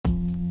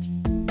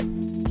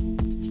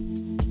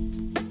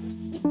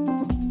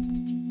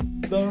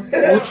though?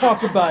 We'll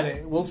talk about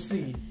it. We'll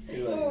see.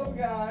 Oh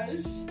gosh.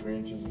 3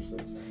 inches or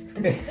 6.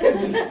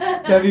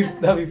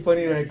 that'd be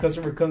funny. Right?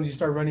 Customer comes, you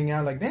start running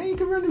out. Like, dang, you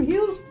can run them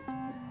heels.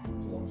 It's a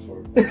long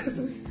story.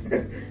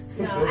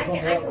 No, I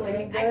can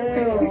win. I can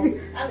wear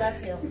heels. I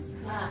love heels.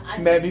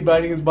 Matt be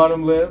biting his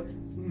bottom lip.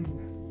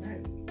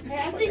 Hey,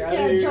 I think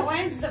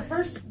Joanne's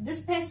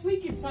this past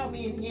weekend saw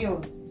me in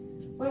heels.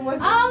 When was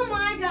it? Oh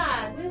my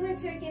God. We went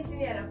to a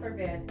quinceañera.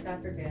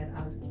 God forbid. I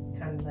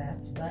kind of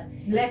left, but.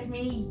 Left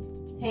me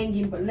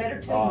hanging, but let her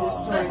tell you the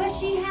story. But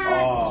she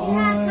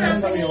had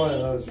company.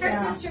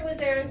 Her sister was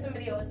there and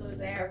somebody else was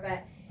there,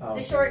 but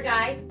the short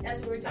guy, as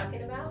we were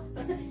talking about,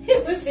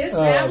 it was his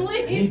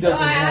family. He so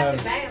doesn't I had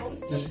have. to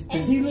bounce.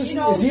 Does he listen?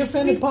 Is he a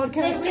fan of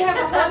podcasts? We have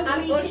a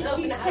whole week and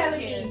she's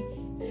telling me,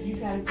 you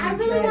gotta I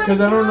really want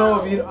Because I don't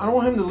know if I don't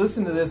want him to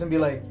listen to this and be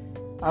like,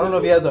 I don't know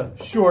if he has a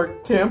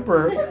short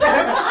temper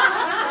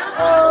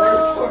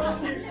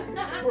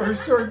or a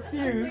short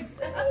fuse.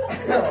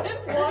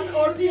 one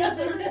or the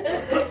other.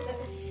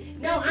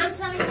 No, I'm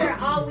telling her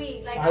all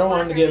week. Like I don't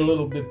want him to get a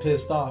little bit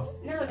pissed off.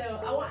 No,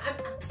 I want.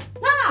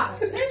 Wow,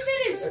 let me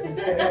finish.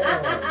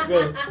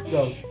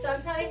 Go. So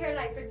I'm telling her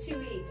like for 2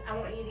 weeks, I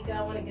want you to go.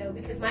 I want to go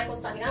because Michael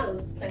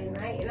Santiago's playing,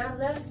 right? And I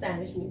love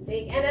Spanish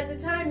music. And at the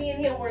time, me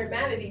and him were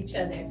mad at each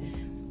other.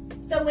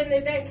 So when the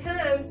event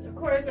comes, of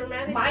course, we're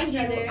mad at each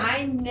other.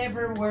 I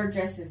never wear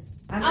dresses.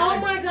 Oh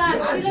my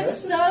God, she looks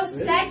so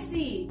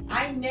sexy.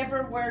 I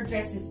never wear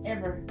dresses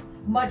ever.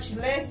 Much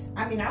less,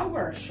 I mean, I'll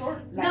wear a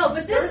short. Like no,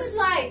 but skirt. this is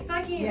like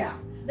fucking. Yeah.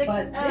 The,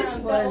 but this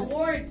was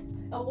the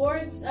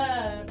awards.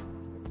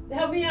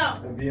 Help me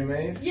out. The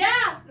VMAs?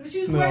 Yeah,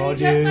 she was wearing a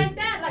dress like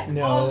that,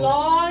 like all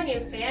long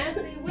and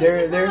fancy.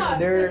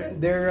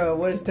 They're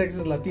West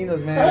Texas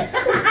Latinos, man.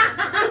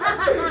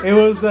 It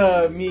was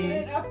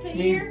me.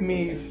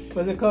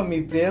 What's it called?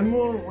 Mi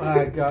primo.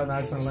 Oh God, no,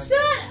 it's not like.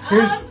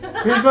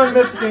 Here's my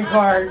Mexican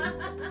card.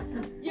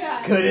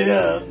 Yeah. Cut it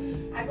up.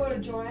 I go to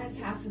Joanne's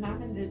house and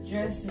I'm in the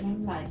dress and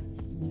I'm like,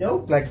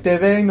 nope. Like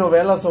TV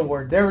Novelas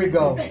Award. There we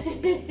go.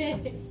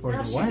 For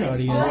No, the white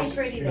audience,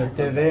 really the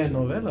TV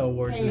Novela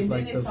Award is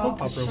like the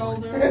soap opera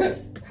award.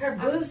 Her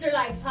boobs are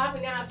like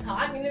popping out,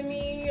 talking to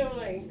me. I'm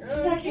like, okay.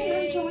 She's like,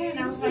 hey, I'm Joanne.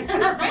 I was like,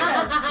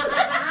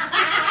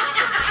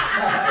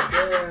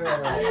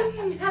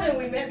 haven't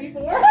we met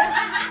before?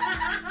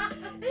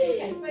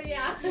 But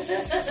yeah.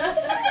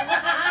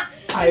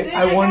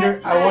 I wonder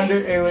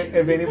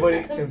if anybody,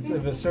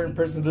 if a certain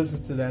person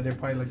listens to that, they're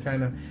probably like trying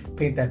to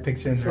paint that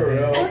picture in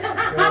their head.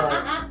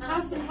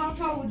 How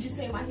tall would you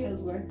say my heels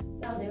were?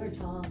 Oh, they were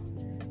tall.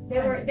 They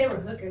were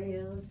hooker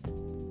heels.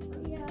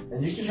 Yeah.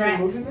 And you can still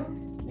moving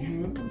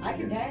them? I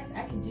can dance.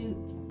 I can do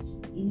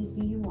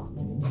anything you want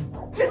me to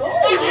do.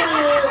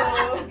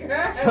 Oh,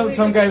 girl.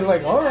 Some guys are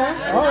like, all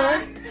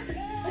right.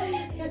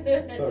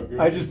 So good.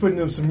 I just put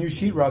in some new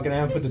sheetrock and I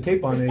haven't put the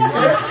tape on it yet.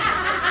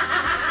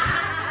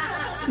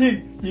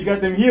 You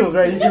got them heels,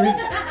 right?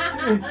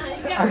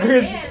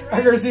 I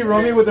can see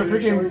Romy with the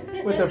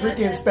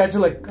freaking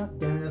spatula, like, God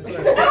damn it, that's what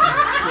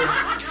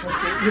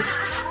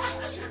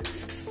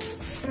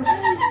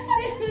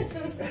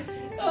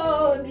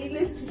Oh,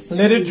 needless to say.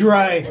 Let it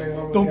dry.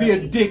 Don't be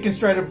a dick and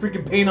try to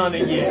freaking paint on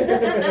it yet.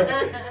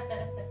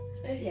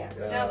 Yeah.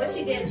 No, but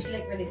she did. She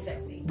looked really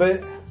sexy.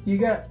 But you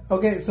got,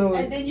 okay, so.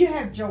 And then you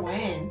have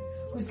Joanne,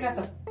 who's got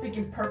the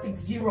freaking perfect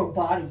zero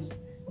body,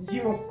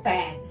 zero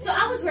fat. So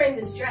I was wearing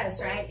this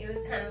dress, right? It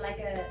was kind of like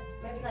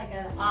maybe like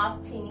a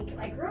off pink,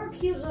 like real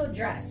cute little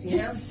dress, you know?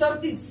 Just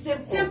something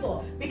simple.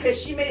 Simple.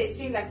 Because she made it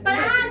seem like. But I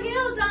had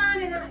heels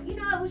on, and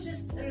it was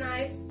just a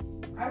nice.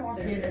 I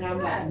walked in and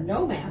I'm like,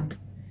 no, ma'am.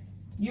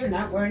 You're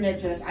not wearing that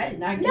dress. I did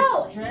not get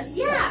the dress.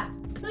 Yeah.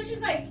 So she's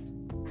like,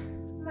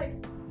 I'm like.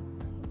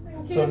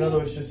 Okay. So in other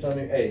words, she's telling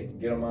me, hey,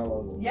 get on my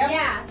level. Yep.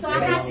 Yeah. So I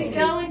had to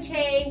go and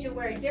change and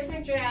wear a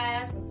different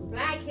dress with some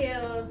black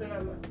heels, and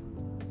I'm like.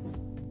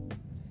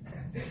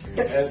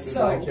 That's the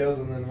black heels,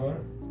 and then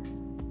what?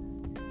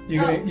 You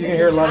can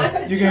hear a lot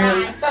of, you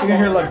can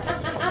hear like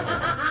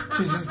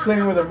she's just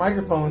playing with her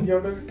microphone. I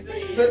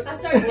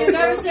started to get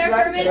nervous there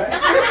for a minute.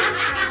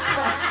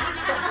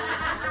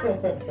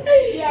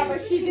 Yeah,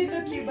 but she did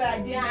look cute, but I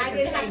did. Yeah, I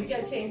did have to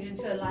go change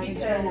into a light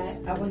because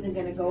dress. I wasn't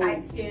gonna go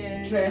Tight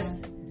skin.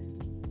 dressed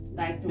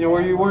like the Yeah,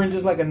 were you wearing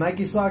just like a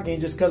Nike sock and you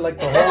just cut like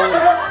the whole? I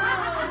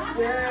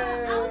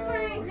was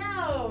wearing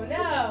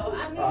no.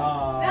 I mean,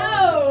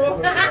 no.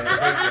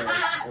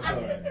 It's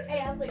okay. Hey,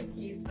 I look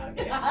cute.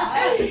 Okay.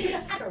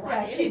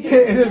 Yeah, she did.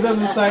 It is on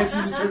the side. She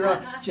just turned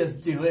around.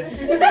 Just do it.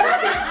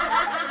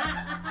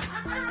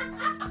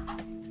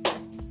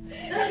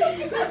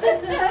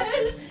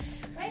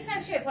 Right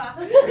time shit, Papa.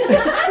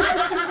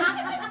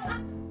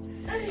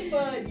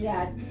 But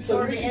yeah, So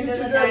toward we the end of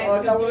the should night,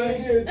 I got one right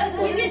here.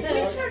 we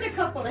turned a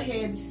couple of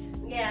heads.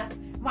 Yeah.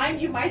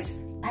 Mind you, I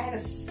had a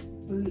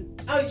split.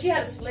 Oh, she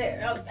had a split.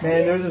 Oh,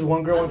 Man, there was this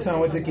one girl one time I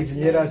went to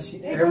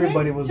quinceañera.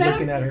 Everybody was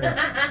looking at her.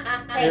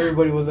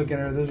 Everybody was looking at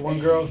her. There's one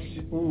girl.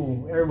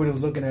 Everybody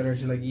was looking at her.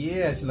 She's like,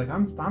 yeah. She's like,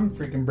 I'm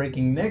freaking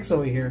breaking necks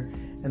over here.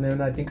 And then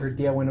I think her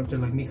tia went up there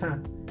like,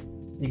 mija,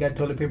 you got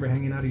toilet paper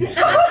hanging out of your.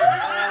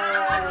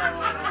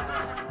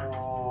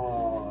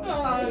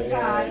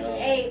 God.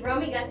 Hey,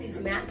 Romy got these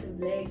massive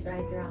legs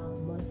right there, all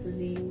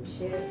muscly and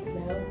shit, you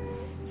know.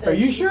 So Are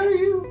you sure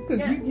you?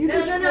 Because you no.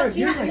 described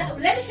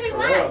Let me tell you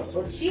what.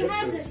 So She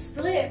has a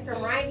split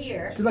from right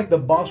here. she's like the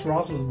Boss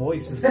Ross with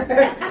voices.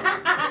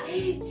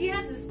 She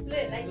has a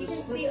split. Like you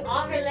can see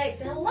all her legs.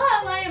 Hello,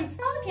 I am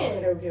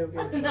talking.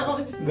 Okay. No,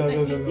 I'm just Go.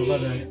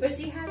 kidding. But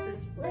she has a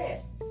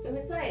split. And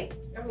it's like,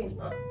 I mean,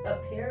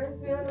 up here,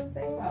 you know what I'm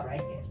saying? All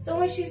right here. So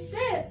when she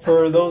sits.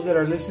 For those that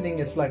are listening,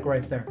 it's like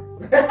right there.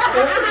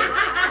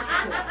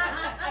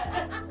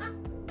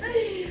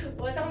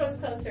 Well, it's almost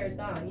close to her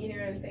thumb, you know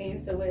what I'm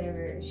saying? So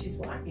whenever she's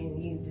walking,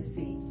 you can just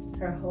see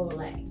her whole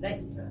leg.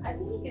 Like, I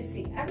think you can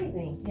see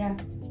everything. Yeah.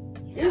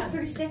 It was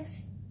pretty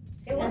sexy.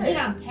 It was. And then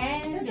I'm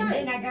tan, It's and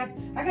then nice.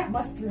 I got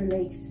muscular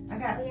legs. I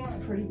got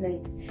pretty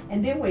legs.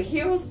 And then with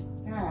heels,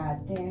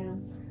 god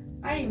damn,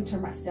 I didn't even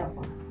turn myself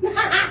on.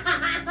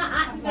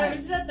 Sorry,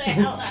 shut the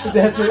hell up.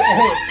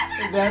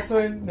 That's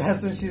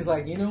when she's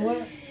like, you know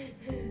what?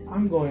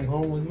 I'm going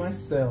home with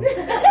myself.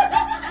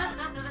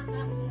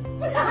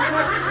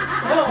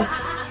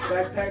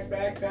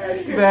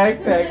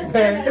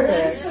 Backpack.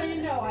 Just so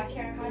you know, I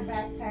carry my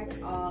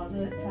backpack all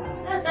the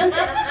time.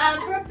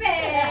 I'm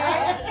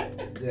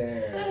prepared.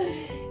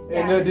 Damn.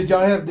 And did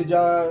y'all?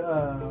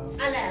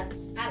 I left.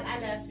 I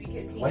left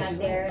because he Why'd got you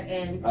there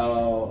and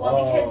Oh.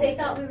 because they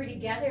thought we were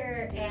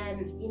together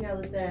and you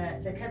know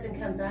the cousin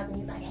comes up and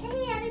he's like,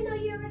 hey, I didn't know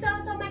you were so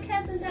my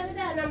cousin, da da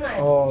da, and I'm like,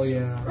 Oh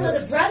yeah. so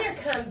the brother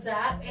comes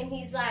up and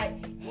he's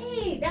like,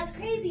 hey, that's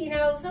crazy, you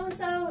know, so and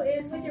so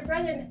is with your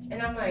brother,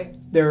 and I'm like,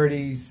 They're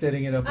already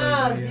setting it up. oh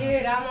right there, yeah.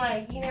 dude, I'm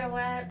like, you know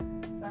what?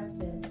 Fuck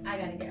this, I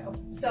gotta go.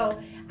 So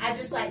I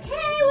just like,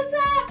 hey, what's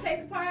up?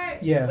 Play the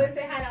part. Yeah. Went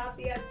say hi to all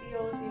the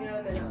Theos, you know,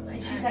 and then I was like,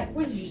 And she's all right. like,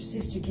 when did your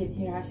sister get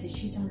here? I said,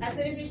 she's on. As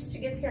soon as your sister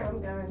gets here,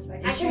 I'm gone.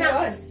 Like, I And she cannot.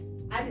 was.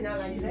 I did not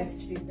like you.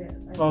 That's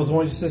stupid. Like, Oh, so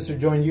when your sister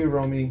joined you,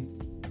 Romy,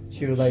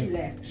 she was like, she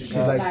left. she's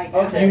like,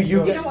 Okay, you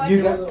so got- she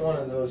you got- wasn't one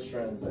of those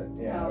friends that,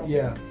 No.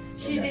 yeah.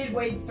 She did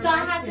wait for So I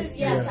my have to, sister.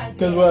 yes, I did.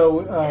 Because well,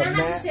 and I have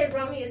to Matt, say,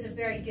 Romy is a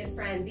very good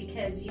friend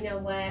because you know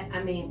what?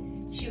 I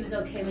mean, she was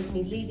okay with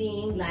me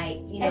leaving. Like,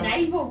 you know, And I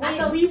even went, I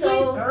felt we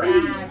so went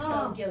early. bad,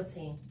 so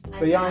guilty.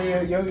 but y'all,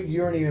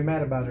 you weren't even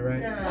mad about it, right?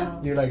 No,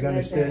 You like she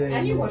understood wasn't. it.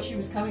 I knew where she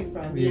was coming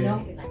from, you Yeah. know?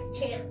 Like a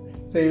champ.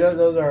 So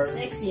those are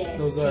Sexy ass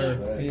those chick.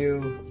 are few.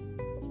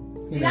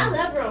 Dude, I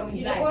love Romy.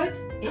 You like, know what?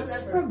 I It's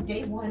love her. from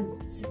day one.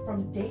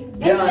 From day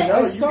one. Yeah, I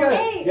know. You got,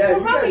 Hey, yeah, well,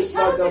 you Romy, guys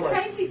tell sparked them on the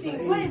my crazy things.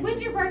 face.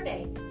 When's your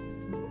birthday?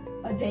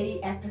 A day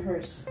after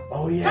hers.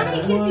 Oh, yeah. How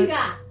many kids you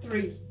got?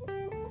 3.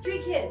 3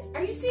 kids.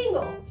 Are you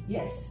single?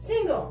 Yes.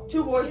 Single.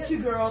 2 boys, 2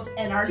 girls,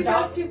 and our 2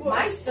 dog. girls, 2 boys.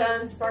 My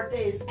son's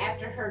birthday is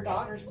after her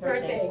daughter's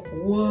birthday. Birthday.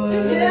 What?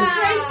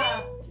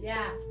 Yeah.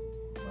 Yeah.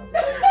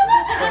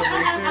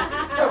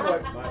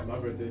 My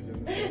birthday's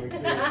in the same week, too.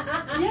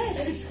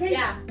 Yes, it's crazy.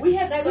 Yeah. We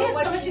have Like, so we have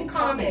much so much in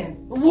common.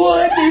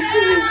 What? These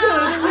two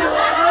just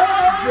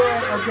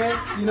yeah,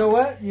 okay. You know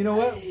what?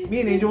 Me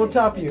and Angel will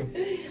top you.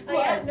 Oh,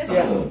 yeah. That's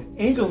Yeah.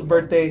 Angel's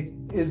birthday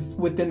is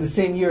within the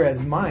same year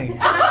as mine.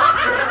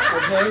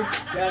 Okay?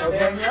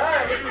 Goddamn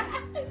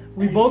right.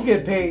 We both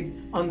get paid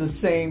on the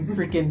same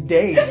freaking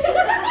day.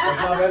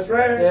 That's my best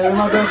friend. Yeah, that's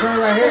my best friend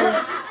right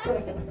here.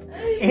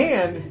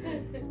 And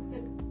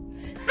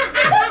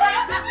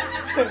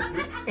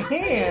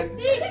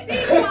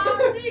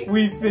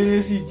we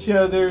finish each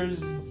other's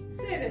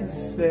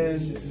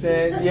sentence.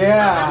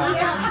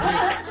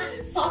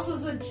 Yeah.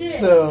 Sauces and chips.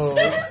 So,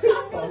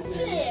 Sauces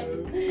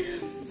and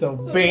chips. so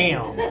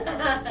bam.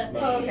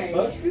 Okay.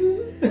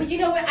 But you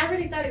know what? I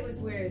really thought it was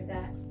weird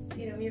that,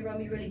 you know, me and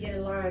Romy really get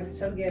along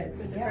so good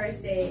since the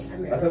first day I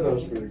met I thought that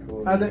was Romy. pretty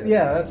cool.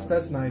 Yeah,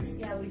 that's nice.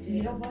 Yeah, we do.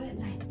 You know what?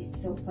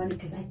 It's so funny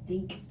because I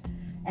think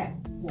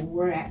when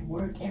we're at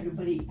work,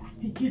 everybody,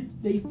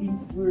 they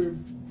think we're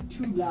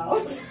too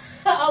loud.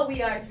 Oh,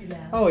 we are too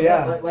now. Oh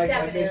yeah. Like they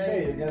Definitely.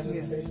 say, you guys are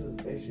the face of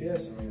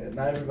ACS. I mean,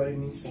 not everybody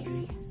needs to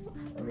be.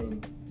 I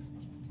mean,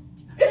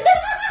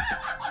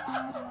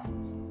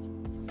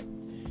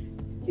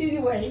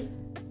 Anyway.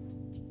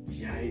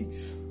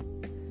 yikes.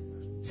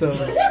 So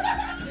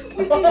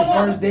as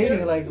far as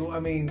dating, like, I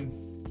mean,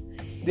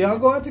 do y'all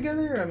go out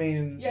together? I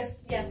mean,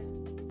 Yes. Yes.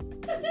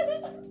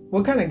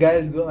 what kind of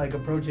guys go like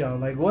approach y'all?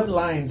 Like, what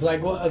lines?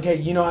 Like, what? Okay,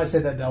 you know, I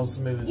said that was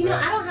smooth. You know,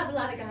 right? I don't have a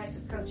lot of guys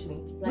approach me.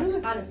 Like,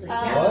 Really? honestly.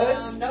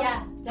 What? No,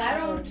 Yeah. I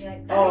don't. definitely,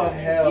 like, Oh, seriously.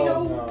 hell You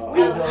know, no.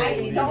 we, I don't I,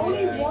 believe the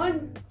only that.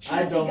 one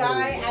I cheesy don't guy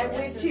believe I that.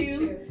 went That's really to,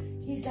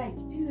 true. he's like,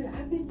 dude,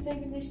 I've been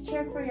saving this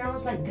chair for you. I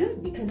was like,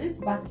 good, because it's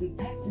about to be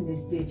packed in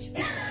this bitch.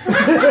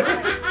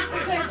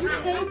 He's like, you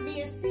saved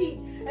me a seat.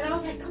 And I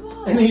was like, come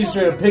on. And then you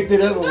straight up picked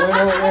it up and went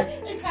over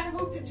there. And kind of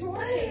moved it to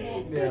our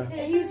table. Yeah. And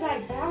he was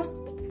like, but I was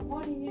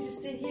wanting you to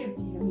sit here. You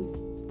know, he's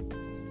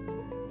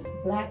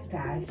a black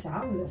guy, so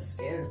I'm a little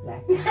scared of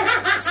black guys.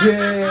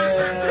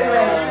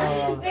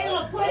 Yeah. They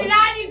gonna put it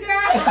on you,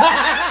 girl.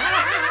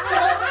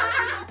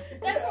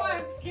 That's why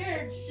I'm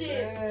scared.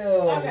 Shit. I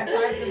Hell. don't got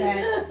time for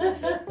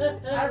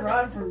that. I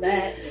run from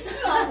that.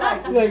 I'm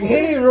like, Like,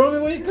 hey,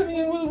 Roman, when you coming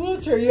in with a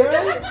wheelchair? You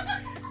alright?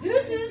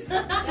 Deuces.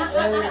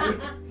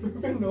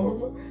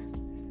 Normal.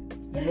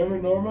 Do you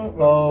remember Norma?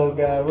 Oh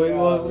God!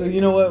 Well,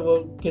 you know what?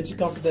 We'll get you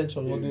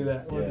confidential. We'll do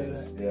that. We'll do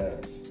that.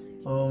 Yes.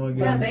 Oh my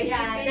But God. basically,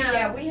 we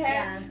have. We I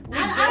don't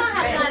have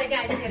met. a lot of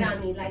guys hit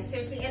on me, like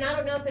seriously, and I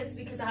don't know if it's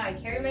because of how I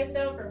carry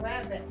myself or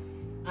what, but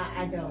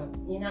I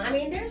don't. You know, I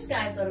mean, there's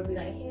guys that'll be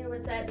like, "Hey,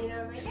 what's up?" You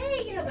know, I'm like,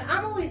 "Hey," you know, but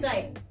I'm always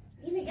like,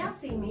 y'all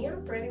see me,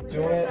 I'm friendly with you.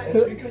 Joanne,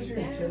 it's because you're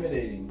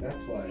intimidating.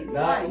 That's why.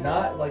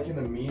 Not like in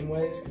the mean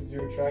ways, because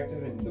you're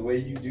attractive, and the way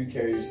you do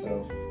carry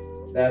yourself,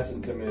 that's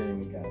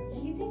intimidating to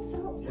guys. You think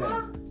so? Yeah.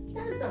 Huh?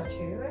 That's not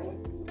true, right?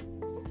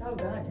 Oh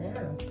God,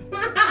 damn.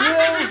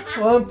 Yeah.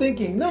 Well, I'm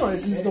thinking, no,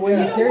 it's just the way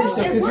you carry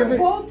yourself. And we're you're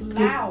both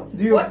loud.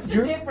 What's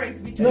the difference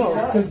between No,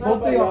 us? because It's not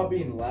both of about y'all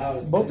being loud.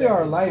 it's both of being y'all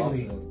are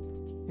lively.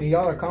 confident. and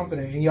y'all are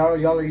confident, and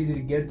y'all are easy to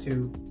get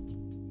to.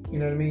 You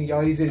know what I mean?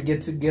 Y'all easy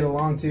to get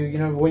along to. You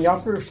know, when y'all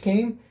first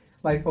came,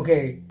 like,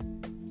 okay,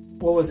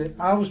 what was it?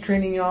 I was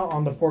training y'all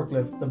on the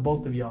forklift, the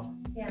both of y'all.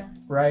 Yeah.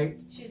 Right?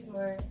 She's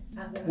more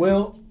out there.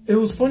 Well, it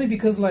was funny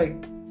because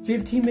like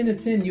 15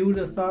 minutes in, you would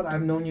have thought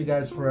I've known you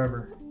guys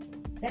forever.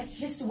 That's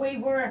just the way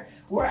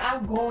we're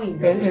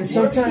outgoing. And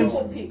sometimes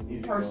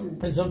person.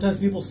 And sometimes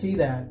people see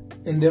that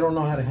and they don't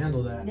know how to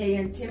handle that. They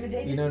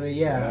intimidate. You know what I mean?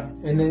 Yeah.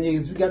 And then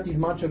you got these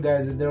macho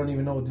guys that they don't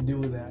even know what to do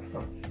with that.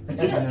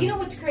 You know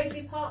what's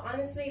crazy, Paul?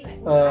 Honestly,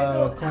 like when I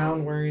go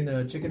clown wearing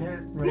a chicken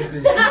hat running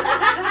through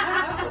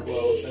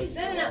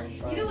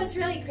No. You know what's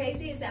really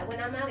crazy is that when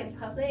I'm out in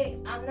public,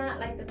 I'm not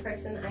like the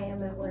person I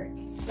am at work.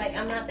 Like,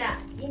 I'm not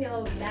that,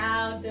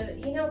 loud.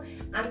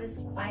 I'm this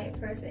quiet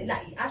person.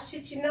 Like, I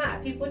shit you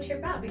not. People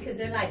trip out because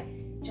they're like,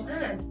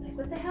 Joanne, like,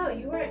 what the hell?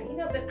 You weren't,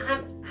 but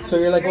I'm so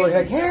you're like, very going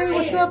like, hey,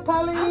 what's up,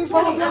 Polly?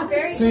 I'm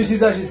very So she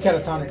thought she's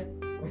catatonic.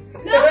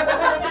 No.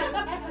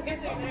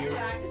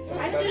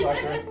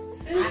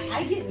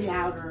 I get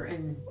louder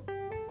and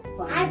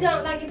funny. I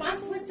don't, like, if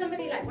I'm with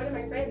somebody, like one of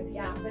my friends,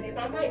 yeah. But if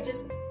I'm like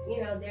just,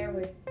 there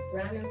with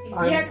random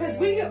people. Yeah, because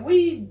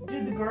we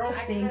do the girls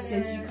thing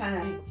since you kind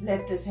of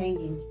left us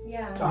hanging.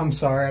 Yeah. I'm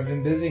sorry, I've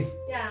been busy.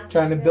 Yeah.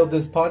 Trying to build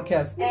this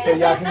podcast so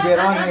y'all can get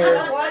on here.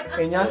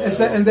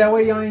 And that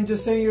way y'all ain't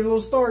just saying your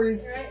little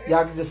stories.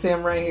 Y'all can just say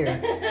them right here.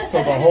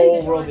 So the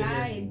whole world can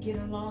hear. Get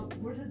along.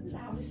 We're the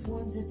loudest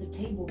ones at the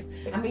table.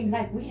 I mean,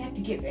 like, we have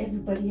to get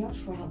everybody else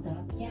riled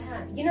up.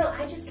 Yeah.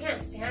 I just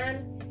can't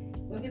stand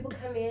when people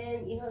come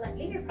in, like,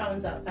 leave your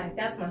problems outside.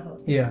 That's my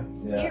hope. Yeah.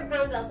 Leave your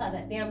problems outside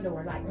that damn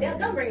door. Like,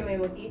 don't bring them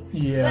in with you.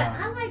 Yeah.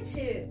 But I like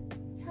to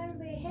tell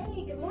everybody,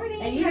 hey, good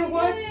morning. And you know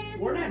what?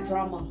 We're not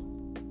drama.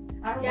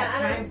 I don't have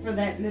time for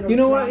that little. You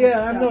know what? Yeah,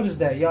 stuff. I've noticed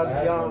that.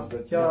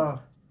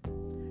 Y'all.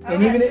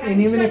 And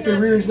even if it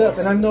rears up,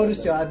 and I've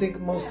noticed y'all. I think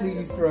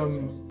mostly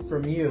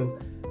from you,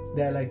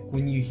 that like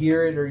when you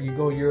hear it or you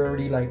go, you're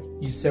already like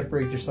you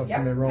separate yourself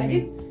from it,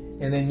 Romy,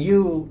 and then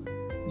you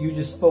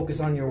just focus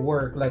on your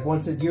work. Like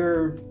once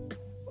you're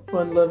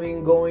fun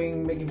loving,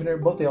 going, making fun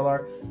of both of y'all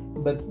are,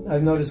 but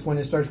I've noticed when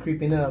it starts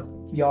creeping up,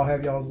 y'all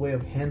have y'all's way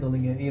of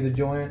handling it. Either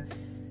Joanne,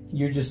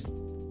 you just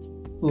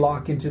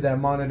lock into that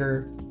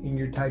monitor and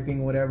you're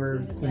typing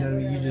whatever,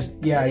 you're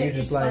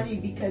just like. Funny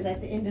because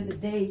at the end of the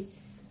day,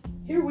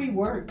 here we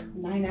work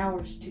 9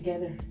 hours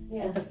together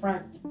at the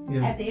front.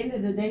 Yeah. At the end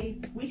of the day,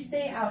 we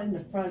stay out in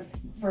the front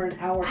for an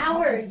hour.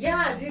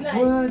 Yeah, dude. Like,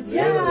 what?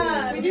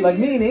 Yeah. Like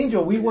me and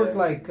Angel, we work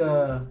like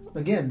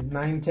again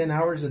 9-10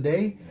 hours a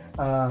day.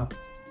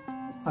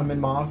 I'm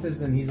in my office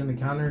and he's in the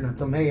counter, and I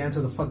tell him, "Hey,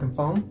 answer the fucking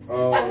phone."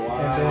 Oh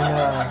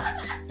wow!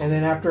 And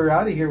then after we're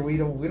out of here, we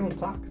don't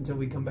talk until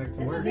we come back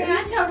to work. Yeah,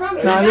 I tell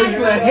Romy. No,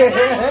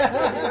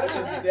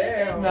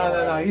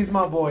 he's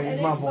my boy.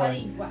 He's my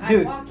boy. Funny.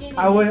 Dude,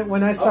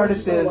 when I started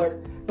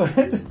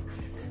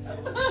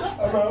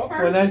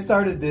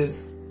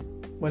this,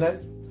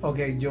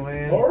 okay,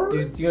 Joanne,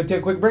 you gonna take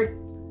a quick break?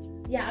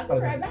 Yeah, I'll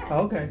be right back.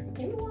 Okay.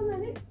 Give me 1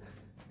 minute.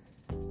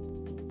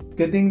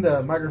 Good thing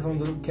the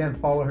microphone can't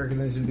follow her, because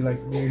then she'd be like,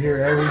 you hear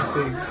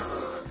everything.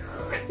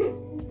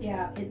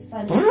 Yeah, it's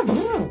funny.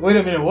 Wait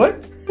a minute,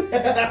 what?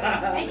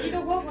 And you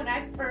know what? When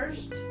I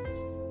first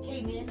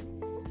came in,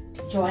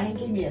 Joanne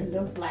gave me a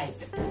look like,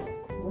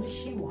 what does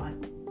she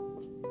want?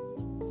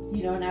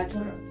 And I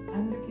told her,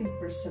 I'm looking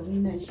for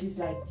Selena, and she's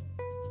like,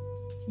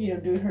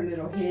 doing her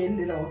little head,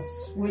 little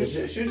swish.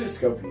 She was just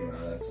scoping you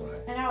out, that's why.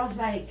 And I was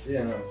like,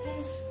 hey,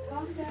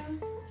 calm down.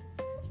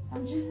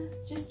 I'm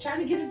just trying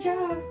to get a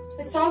job.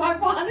 That's all I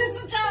want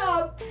is a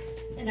job.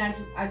 And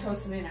I told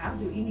Selena, I'll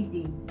do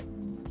anything.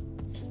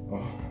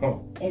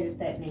 Oh. Edit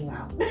that name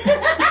out.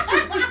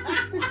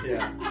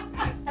 Yeah.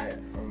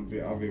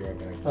 I'll be right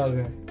back.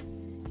 Okay.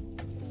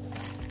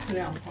 Put it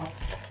on pause.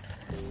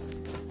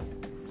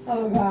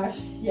 Oh gosh,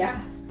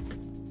 yeah.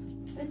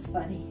 It's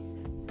funny.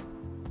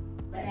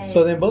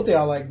 So then both of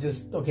y'all like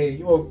just, okay,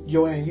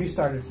 Joanne, you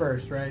started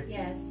first, right?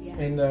 Yes, yeah.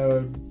 And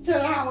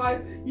tell how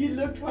you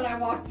looked when I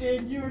walked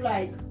in. You were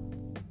like,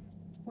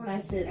 when I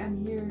said,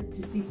 I'm here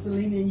to see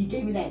Selena, and you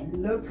gave me that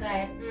look.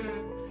 Like,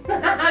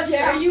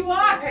 there you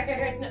are.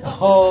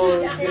 Oh,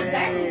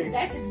 exactly.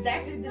 That's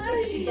exactly the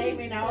look she gave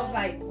me, and I was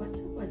like, what's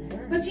up with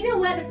her? But you know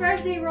what? The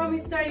first day Romy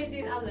started,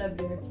 dude, I loved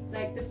her.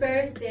 Like, the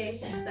first day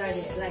she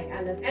started, like,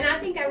 I loved her. And I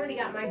think I really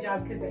got my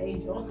job because of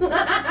Angel.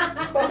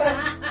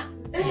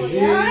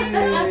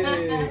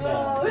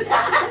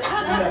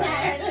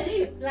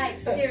 Like,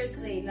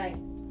 seriously,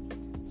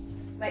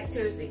 like,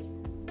 seriously.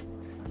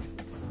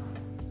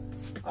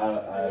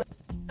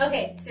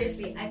 Okay,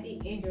 seriously, I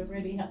think Angel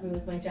really helped me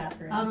with my job.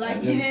 I'm like,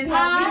 you didn't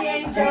help me,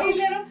 Angel. Pretty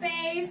little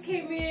face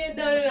came in.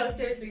 No,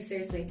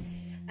 seriously.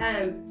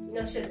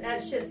 No, shit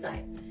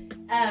aside.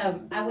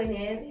 I went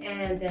in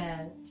and,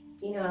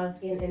 you know, I was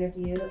getting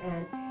interviewed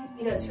and,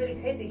 you know, it's really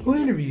crazy. Who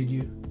interviewed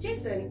you?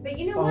 Jason. But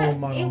you know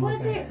what? It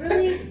wasn't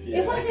really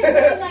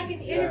like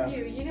an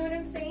interview. You know what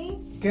I'm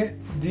saying?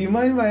 Do you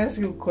mind if I ask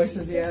you what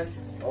questions he asked?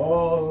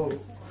 Oh.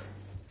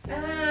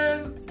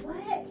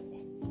 What?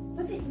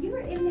 What's it? You were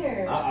in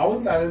there. I was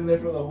not in there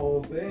for the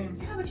whole thing.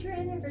 Yeah, but you were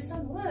in there for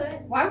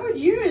somewhat. Why were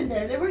you in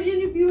there? They were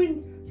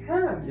interviewing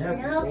her. Yeah.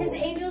 No, because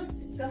Angel's...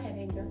 Go ahead,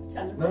 Angel.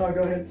 Tell them. No,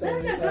 go ahead. No, go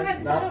ahead,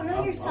 because I don't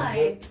know your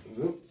side.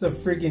 It's a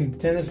freaking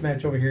tennis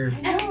match over here.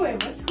 I know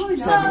it. What's going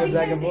Stop on? it. No,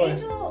 back and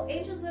because forth.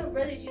 Angel's little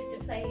brothers used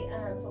to play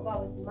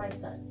football with my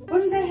son. What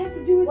does that have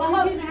to do with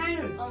Well, you getting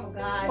hired? Oh my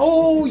God.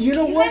 Oh, you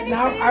know what?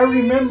 Now I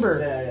remember.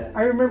 Yeah.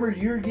 I remember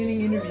you were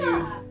getting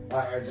interviewed.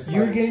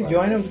 Yeah.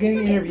 Joanna was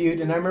getting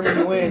interviewed, and I remember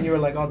you went and you were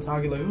like all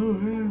talking, like, oh,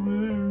 hey,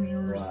 whatever, you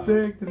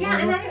respect. And Yeah,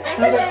 and I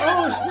was like,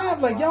 oh, snap,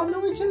 like, y'all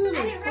know each other? I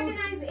Like, didn't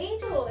recognize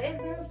Angel.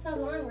 It's been so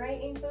long, right,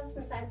 Angel,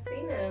 since I've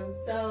seen him.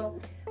 So,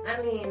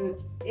 I mean,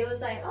 it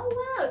was like, oh,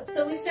 wow.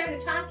 So we started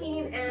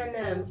talking,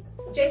 and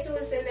Jason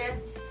was in there,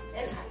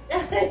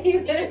 and you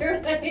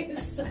literally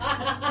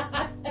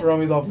stopped.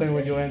 Romy's all playing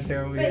with Joanne's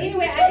hair over But here.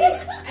 anyway,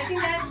 I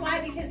think that's why,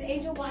 because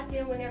Angel walked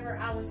in whenever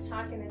I was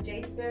talking to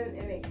Jason,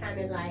 and it kind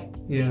of like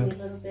gave me a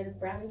little bit of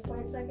brownie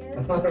points, I guess.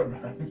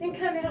 It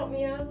kind of helped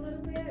me out a little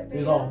bit. But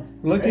He's all,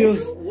 Luckily,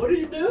 what are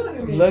you doing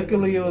to me?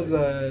 Luckily, it was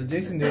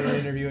Jason doing the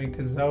interviewing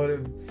because I would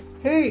have.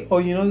 Hey, oh,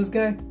 you know this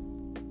guy?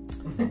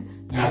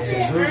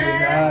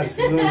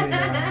 Absolutely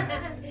not.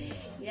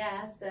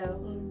 Yeah,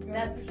 so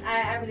that's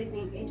I really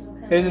think Angel will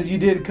come. It's just you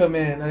did come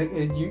in. I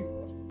think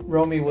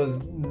Romy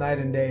was night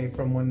and day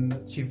from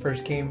when she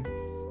first came,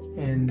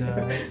 and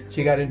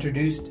she got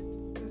introduced.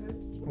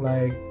 Mm-hmm.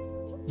 Like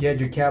you had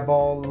your cap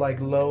all like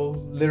low,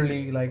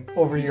 literally like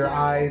over your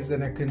eyes,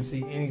 and I couldn't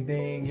see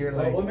anything. You're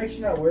like, what makes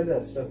you not wear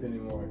that stuff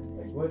anymore?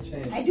 Like, what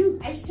changed?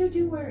 I still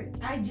do wear it.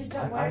 I just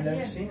don't wear it. I've never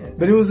here. seen it.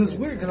 but it was just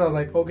weird because I was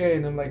like, okay,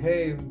 and I'm like,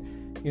 hey,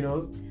 you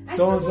know,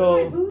 so and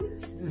so.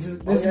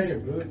 This is your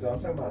boots. I'm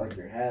talking about like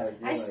your hat.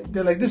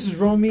 They're like, this is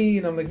Romy,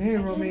 and I'm like, hey,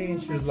 Romy,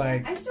 and she was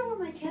like, I still wear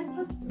my cap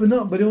up.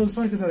 but it was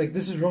funny because I like,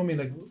 this is Romy,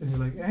 like, and he's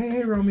like,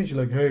 hey, Romy, she's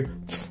like, hey,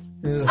 and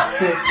there's a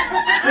spit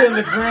in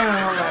the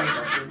ground.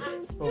 I'm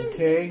like,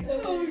 okay.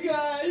 Oh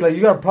God. She's like,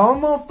 you got a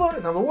problem, motherfucker?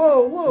 And I'm like,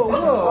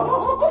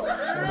 whoa.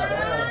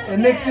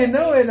 And next thing you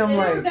know it, I'm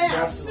like,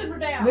 Simmer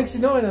down. next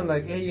thing you know it, I'm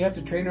like, hey, you have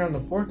to train her on the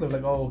forklift.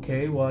 Like, oh,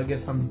 okay, well, I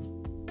guess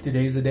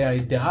today's the day I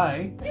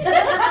die.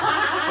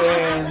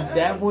 And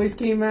that voice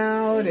came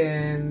out,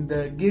 and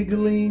the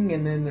giggling,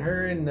 and then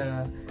her and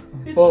I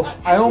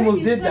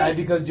almost did die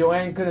because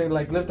Joanne couldn't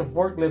like lift a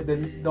forklift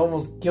and it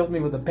almost killed me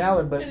with a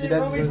pallet. But And then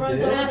that's Romy what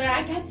runs it over is. there.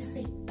 I got this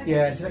thing.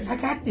 Yeah, she's like, I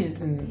got this,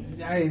 and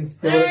yeah.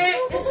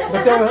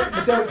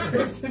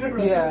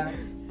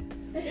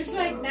 It's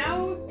like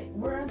now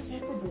we're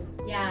inseparable.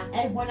 Yeah.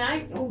 And when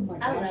oh my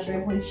I love gosh,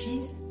 her. when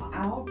she's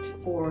out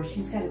or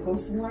she's got to go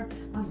somewhere,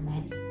 I'm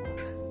mad as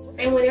fuck.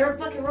 And whenever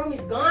fucking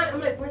Romy's gone,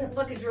 I'm like, where the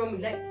fuck is Romy?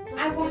 Like,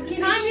 I walk is in it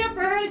and time yet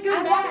for her to come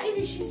I back? walk in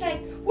and she's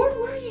like, where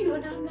were you?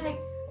 And I'm like,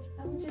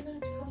 I want you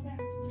not to come back.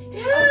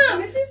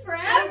 Damn, this is I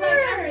was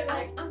forever.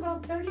 like, I'm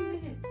about 30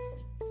 minutes.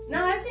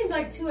 No, that seems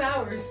like 2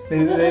 hours.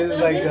 They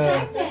like It's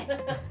like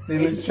that. they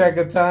lose track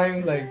of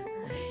time. Like,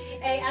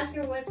 Hey, ask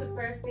her what's the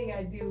first thing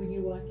I do when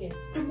you walk in.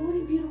 Good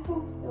morning,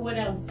 beautiful. What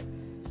else?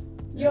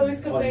 You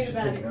always complain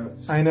about it.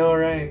 Notes. I know,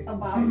 right?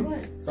 About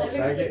what? Stop I look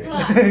at the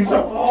faggot.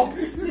 clock.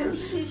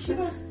 She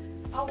goes,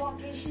 I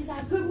walk in, she's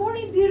like, good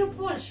morning,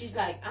 beautiful. And she's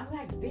like, I'm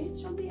like,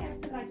 bitch, don't be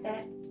acting like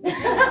that.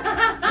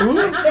 I'm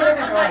like,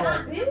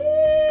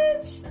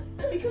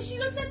 bitch. Because she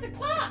looks at the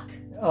clock.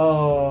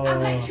 Oh.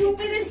 I'm like 2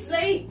 minutes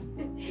late.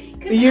 And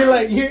you're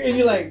like,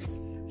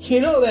 you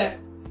know that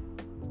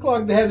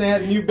clock that hasn't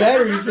had new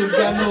batteries since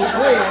got no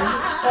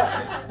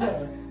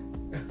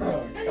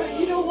plan.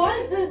 You know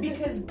what?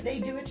 Because they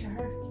do it to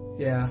her.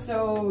 Yeah.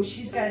 So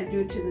she's got to do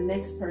it to the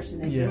next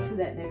person. And Yeah. guess who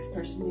that next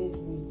person is?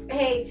 Me.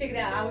 Hey, check it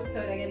out. I was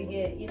told I gotta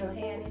get, hey,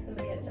 I need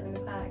somebody at 7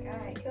 o'clock.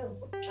 Alright, cool.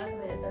 I'll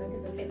come in at 7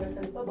 because I'll take my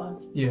son to football.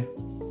 Yeah.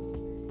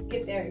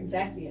 Get there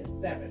exactly at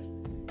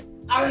 7.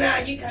 Oh no,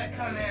 you gotta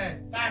come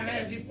in 5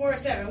 minutes before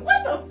 7.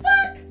 What the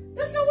fuck?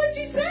 That's not what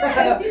you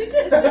said. You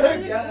said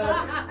 7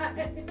 o'clock.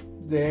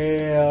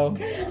 Damn.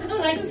 I'm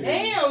like,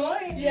 damn.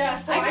 What? Yeah,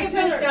 so I get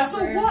tell pushed her, out so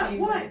for what? everything.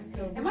 What? It's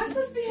cool. Am I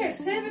supposed to be here at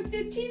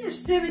 7:15 or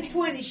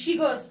 7:20? She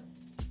goes,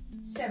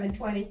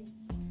 7:20.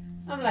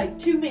 I'm like,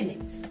 2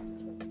 minutes.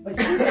 But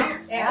she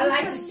Yeah, I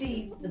like to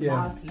see the Yeah.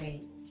 boss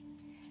lady.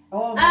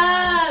 Oh,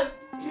 my.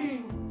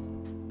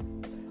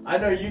 I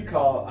know you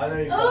call Oh,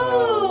 it a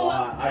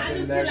lot. I've been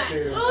just there be like,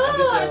 too.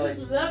 oh, I like,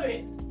 just love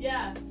it.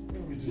 Yeah.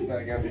 we just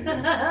back up here.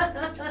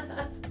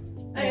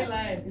 I ain't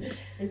lying.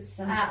 It's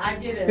I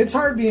get it. It's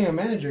hard being a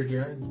manager,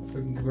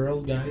 for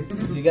girls, guys.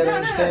 'Cause you gotta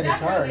understand it's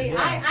hard. definitely.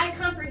 Yeah. I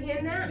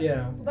comprehend that.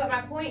 Yeah. But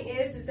my point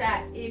is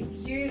that if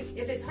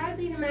it's hard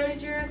being a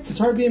manager, It's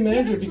hard being a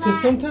manager give a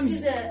because slack sometimes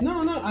to the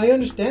no, I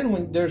understand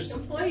when there's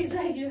employees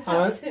that you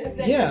have to.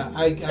 yeah,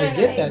 I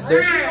get that.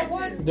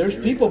 There's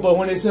people, but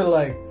when they say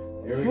like,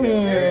 Here we go.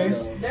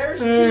 There's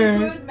two Hey,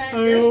 good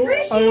managers.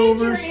 Appreciate I your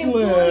overslept.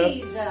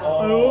 employees,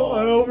 though.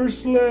 I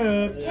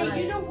overslept.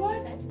 Hey, you know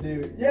what?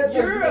 Dude, yeah,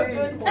 You're that's a me.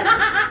 good one.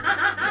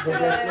 But guess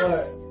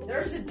Because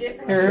there's a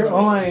difference. Here,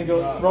 hold on, Angel.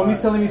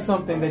 Romy's telling me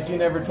something that you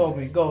never told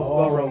me.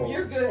 Go, Romy.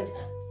 You're good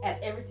at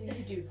everything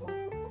you do, Paul.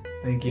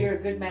 Thank you. You're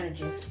a good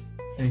manager.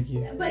 Thank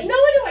you. But no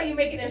wonder why you're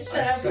making us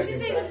shut I up. Because you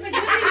second say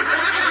that.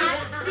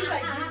 the good He's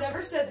like, you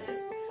never said this.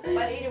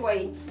 But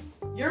anyway,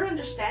 you're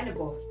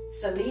understandable.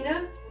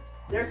 Selena,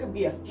 there could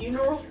be a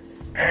funeral.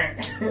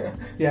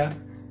 Yeah.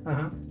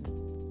 Uh-huh.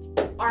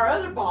 Our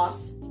other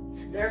boss,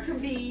 there could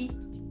be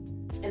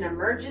an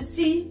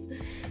emergency,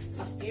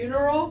 a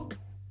funeral,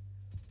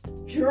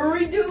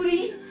 jury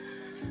duty.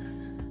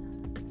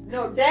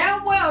 No,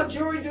 damn well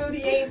jury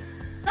duty ain't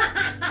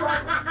from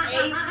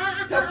 8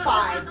 to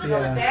 5. No,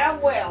 Yeah.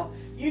 damn well.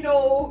 You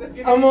know, if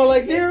you're I'm all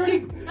like,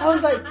 I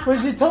was like, when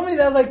she told me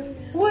that, I was like,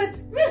 what?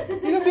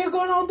 You're gonna be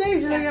going all day?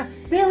 She's like, yeah,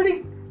 they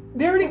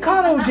already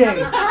caught OJ.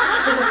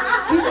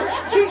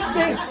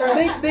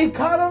 They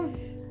caught him.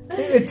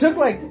 It took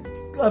like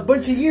a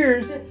bunch of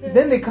years.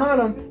 Then they caught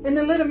him and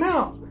then let him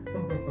out.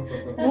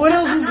 What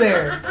else is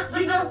there?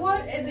 You know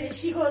what? And then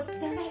she goes,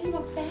 they're not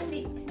even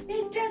family.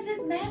 It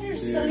doesn't matter,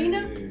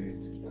 Selena.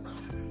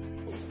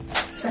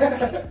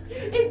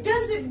 It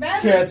doesn't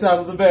matter. Cat's out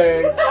of the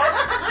bag.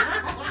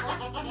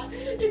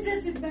 It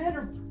doesn't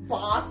matter,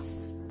 boss.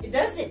 It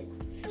doesn't.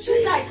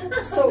 She's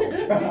like, so,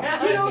 you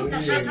know,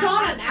 she's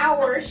gone an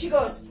hour. She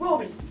goes,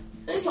 Roman,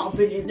 stop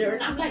it in there.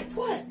 And I'm like,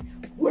 what?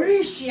 Where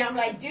is she? I'm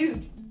like,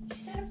 dude,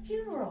 she's at a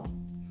funeral.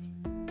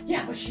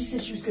 Yeah, but she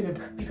said she was going to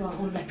be gone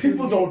home like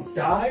People don't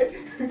die.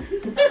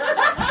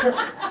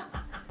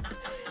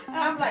 And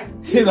I'm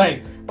like, He's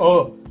like,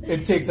 oh,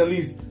 it takes at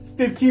least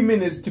 15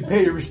 minutes to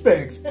pay your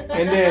respects.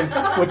 And then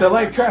with the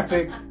light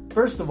traffic,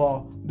 first of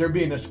all, they're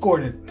being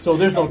escorted. So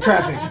there's no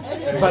traffic.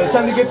 By the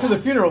time they get to the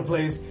funeral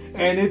place,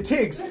 and it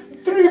takes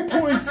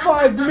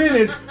 3.5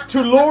 minutes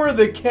to lower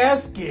the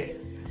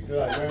casket. You're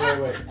like,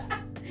 wait. And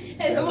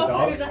the Yeah, the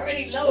motherfucker's dog?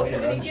 already low Okay,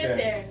 when we I'm get sure.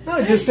 there.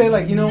 No, just say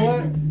like, you know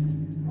what?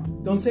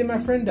 Don't say my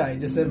friend died.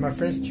 Just say my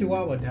friend's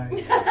Chihuahua died.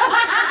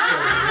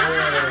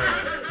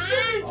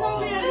 she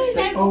totally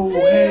understand. Oh,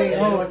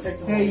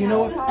 hey, you know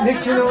what?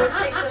 Next, you know what?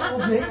 Take the whole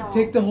Nick, day off.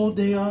 take the whole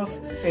day off,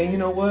 and you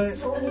know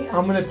what?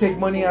 I'm gonna take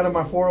money out of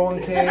my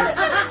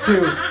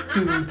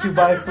 401k to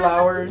buy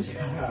flowers,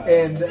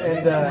 and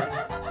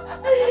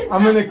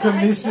I'm gonna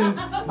commission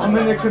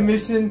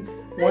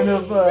one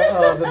of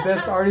the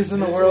best artists in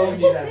the We world.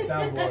 need that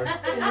soundboard.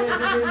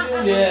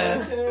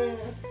 Yeah.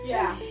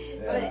 Yeah.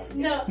 But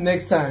no.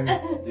 Next time,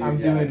 I'm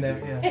yeah. doing that.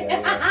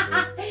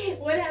 Yeah.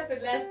 What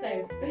happened last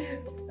time?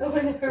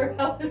 Whenever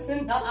I was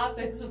in the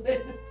office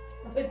with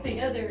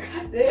the other.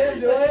 Damn,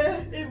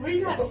 Joanne. We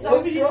got so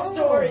What's many wrong?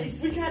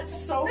 stories. We got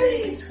so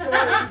many stories.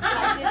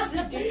 Like, it's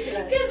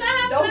ridiculous. Because I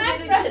have Don't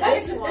get into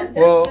this one.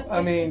 Well,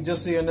 I mean,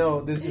 just so you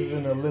know, this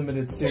isn't a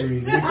limited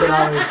series. We can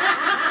always.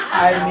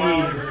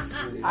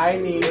 I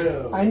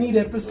need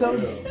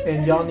episodes,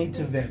 and y'all need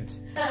to vent.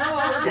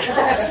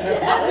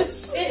 Oh,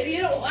 Shit,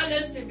 you don't want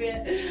us to be.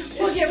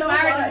 We'll get so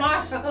fired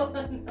much. tomorrow. No,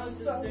 I'm so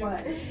just joking.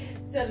 much.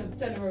 Tell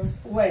him.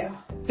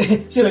 Well,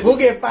 She's like, we'll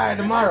get fired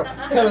tomorrow.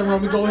 Tell him,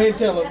 Romy, go ahead and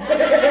tell him.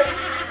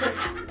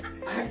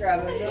 I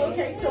grab it.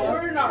 okay, so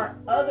we're in our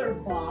other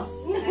boss.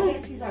 And I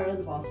guess he's our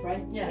other boss,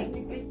 right? Yeah.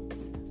 Technically.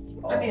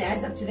 I mean,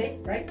 as of today,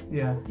 right?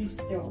 Yeah. He's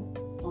still.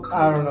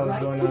 I don't know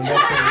what's right? going on.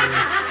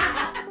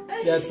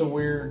 That's a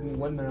weird and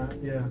whatnot.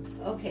 Yeah.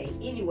 Okay,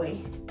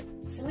 anyway.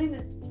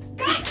 Selena.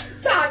 God,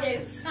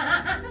 doggins!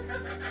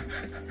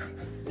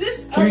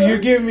 This You're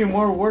giving me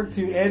more work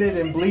to edit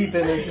and bleep,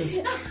 and it's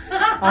just.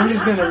 I'm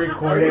just gonna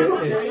record it.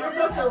 You're It's,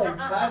 about to like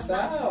pass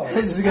out. I'm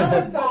just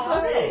gonna.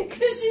 boss.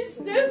 Because she's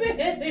stupid.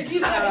 If you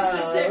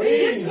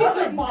This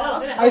other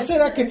boss. I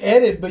said I can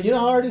edit, but you know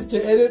how hard it is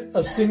to edit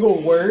a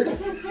single word?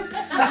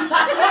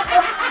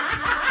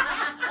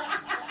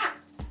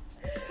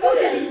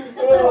 Okay,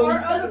 so our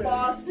other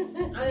boss,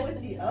 I'm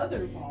with the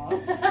other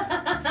boss.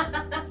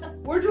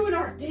 We're doing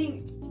our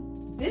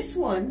thing. This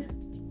one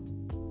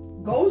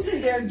goes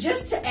in there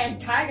just to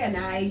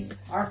antagonize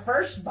our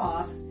first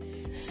boss.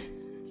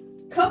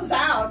 Comes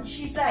out and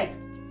she's like,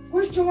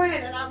 "Where's Joanne?"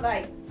 And I'm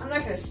like, "I'm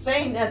not gonna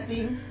say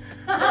nothing,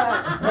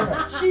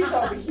 but she's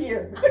over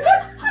here."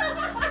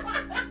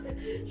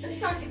 She's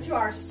talking to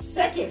our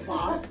second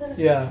boss.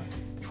 Yeah.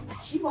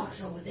 She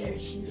walks over there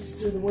and she looks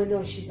through the window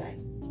and she's like,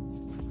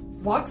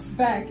 walks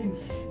back and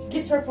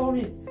gets her phone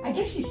and I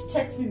guess she's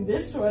texting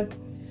this one.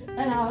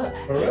 And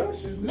For real?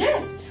 She's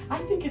yes, I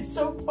think it's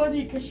so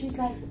funny because she's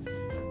like,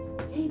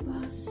 hey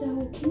boss,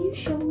 so can you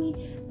show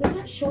me? They're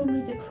not showing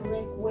me the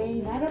correct way,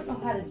 and I don't know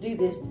how to do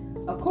this.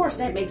 Of course,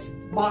 that makes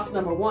boss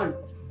number one.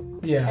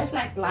 Yeah. That's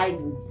like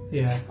lighting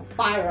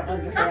fire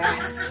under her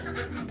ass.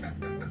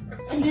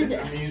 And then,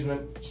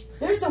 Amusement.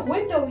 there's a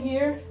window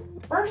here.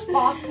 First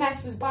boss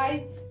passes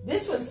by.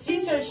 This one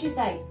sees her, and she's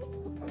like,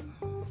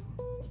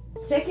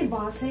 second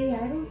boss, hey,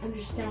 I don't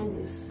understand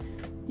this.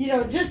 You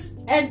know, just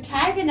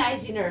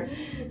antagonizing her,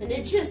 and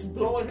it's just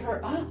blowing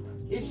her up.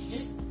 It's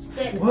just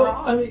setting her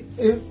off. I mean,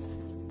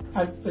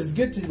 it's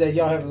good that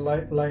y'all have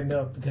lined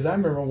up, because I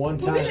remember one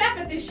time. Well, we laugh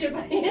at this shit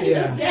by the end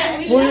Yeah. of the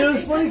day. Well, it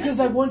was funny because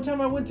like one time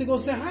I went to go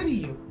say hi to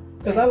you,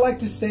 because I like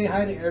to say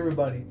hi to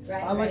everybody.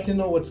 Right, I like right. to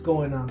know what's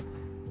going on,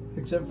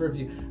 except for a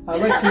few. I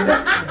like to.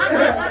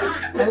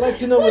 I like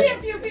to know Only what's.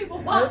 a few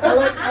people.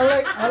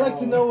 I like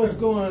to know what's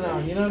going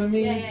on. You know what I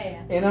mean?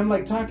 Yeah. And I'm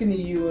like talking to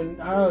you, and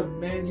oh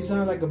man, you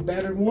sound like a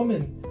battered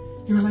woman.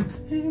 You were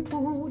like, "Hey,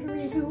 Paul, what are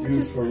you doing?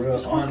 Dude, for real,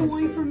 just walk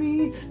honestly. away from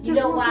me." You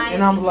know why?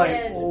 And I'm like,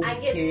 Because I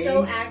get okay.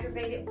 so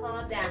aggravated,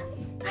 Paul, that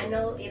I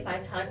know if I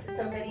talk to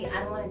somebody,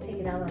 I don't want to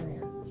take it out on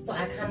them. So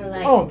I kind of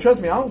like. Oh,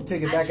 trust me, I'll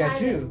take it I back try at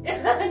you.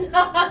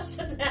 no,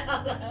 shut the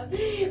hell up.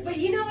 But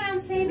you know what I'm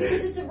saying? Because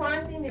it's the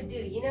wrong thing to do.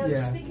 You know, Yeah.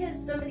 just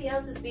because somebody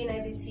else is being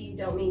ugly to you,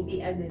 don't mean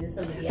be ugly to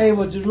somebody else. Hey,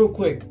 well, just real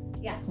quick.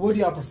 Yeah. What do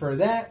y'all prefer?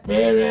 That?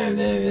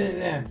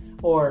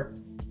 Or,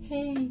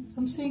 hey,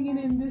 I'm singing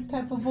in this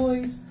type of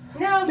voice.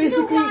 No, you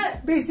know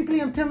what?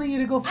 Basically, I'm telling you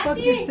to go fuck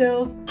think-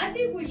 yourself. I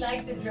think we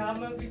like the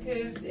drama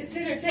because it's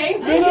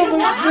entertainment.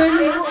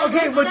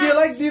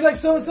 But do you like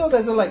so and so?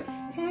 That's like,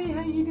 hey,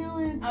 how you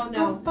doing? Oh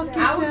no, Go fuck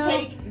I would yourself.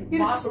 take You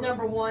know- boss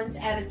number one's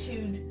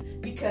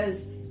attitude,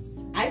 because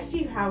I've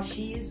seen how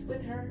she is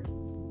with her,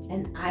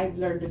 and I've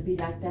learned to be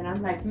like that.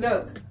 I'm like,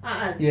 look,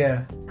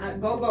 Yeah.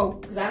 go,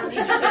 because I don't need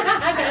you.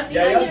 I gotta see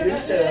Yeah, how y'all do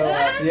say a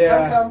lot.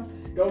 Yeah.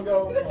 Come,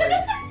 go. Like,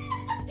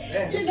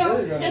 man, You know,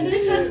 really running and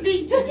this it's us shit.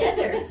 being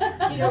together.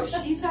 You know,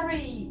 she's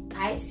already,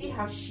 I see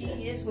how she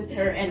is with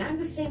her, and I'm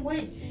the same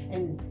way.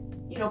 And,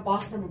 you know,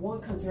 boss number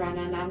one comes around,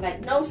 and I'm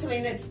like, no,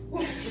 Selena,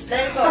 just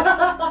let it go.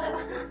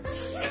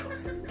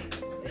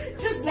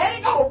 Just let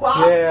it go,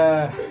 boss.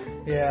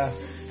 Yeah. I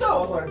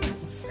So, was like,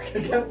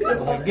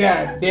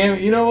 God damn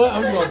it. You know what?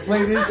 I'm just going to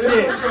play this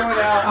shit.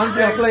 I'm just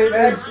going to play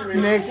this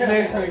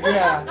next week.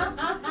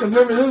 Yeah. Because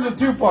remember, this is a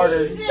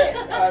two-parter.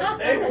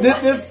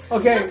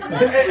 Okay.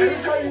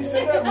 Every time you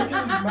say that, look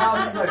at his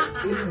mouth. He's like,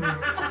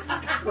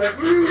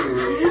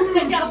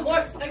 I got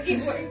more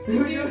fucking work to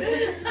do.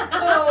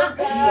 oh,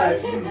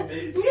 God.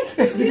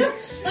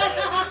 Shut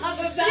up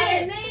about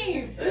her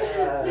name.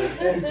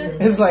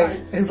 It's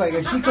like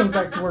if she comes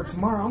back to work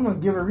tomorrow, I'm going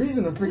to give her a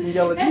reason to freaking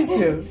yell at these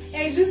two.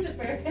 Hey,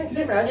 Lucifer. Can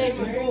you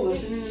imagine people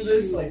listening to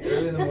this like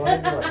early in the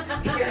morning? They're like,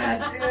 God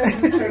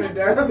damn, turn it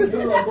down.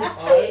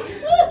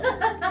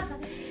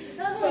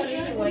 But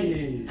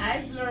anyway,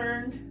 I've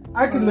learned.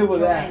 I can live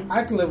with that. Joanne.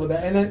 I can live with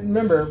that. And then,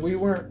 remember, we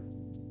weren't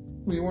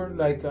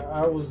like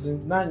I was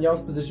not in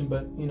y'all's position,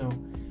 but you know,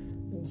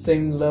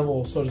 same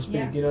level, so to speak.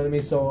 Yeah. You know what I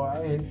mean? So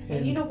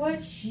And you know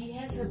what? She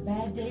has her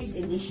bad days,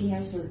 and then she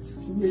has her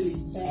really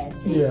bad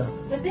days. yeah,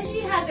 But then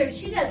she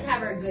does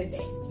have her good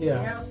days. Yeah.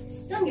 You know?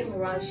 Don't get me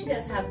wrong, she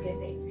does have good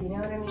days. You know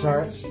what I mean?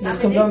 sorry. She, This mean,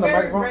 comes on the it's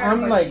very microphone. rare, I'm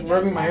but like she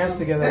rubbing does my have hands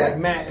them. together like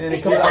Matt, and then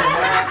it comes out.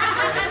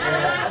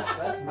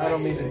 That's I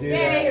don't mean to do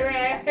very that.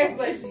 rare.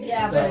 But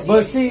Yeah,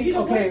 But see, you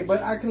know okay,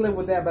 but I can live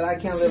with that. But I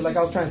can't live like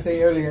I was trying to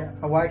say earlier.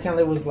 Why I can't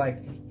live was like,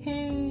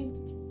 hey,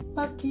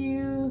 fuck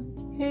you,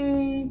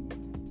 hey.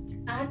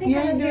 I think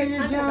I know who you're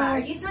talking about. Are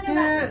you talking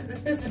about?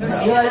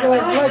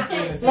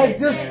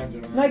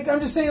 Like I'm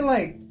just saying,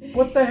 like,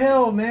 what the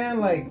hell, man?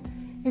 Like,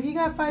 if you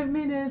got 5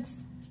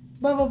 minutes,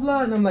 blah blah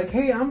blah, and I'm like,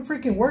 hey, I'm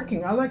freaking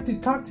working. I like to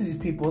talk to these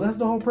people. That's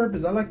the whole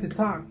purpose. I like to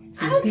talk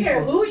to I don't people.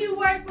 care who you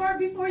worked for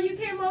before you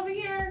came over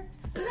here.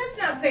 Let's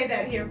not play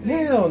that here,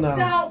 please. Hell no.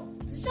 Don't.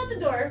 Shut the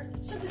door.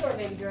 Shut the door,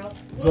 baby girl.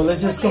 So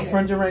let's just Later.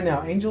 confront you right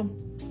now, Angel.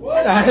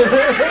 What?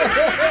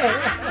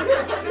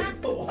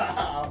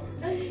 Wow.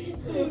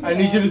 I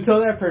need you to tell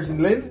that person.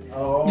 You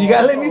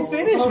gotta let me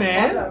finish,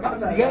 man.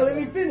 You gotta let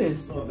me finish.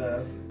 So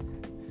bad.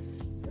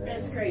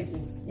 That's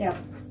crazy. Yeah,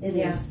 it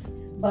is.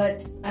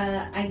 But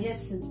I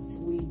guess since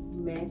we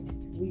met,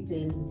 we've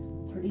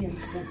been pretty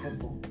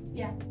inseparable.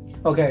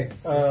 Okay.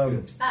 I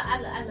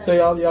love So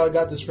y'all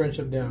got this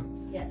friendship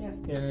down, Yes.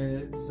 and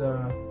it's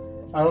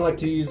I don't like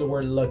to use the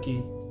word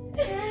lucky.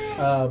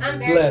 I'm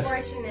very Blessed.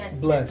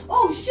 fortunate. Blessed.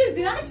 Oh shoot!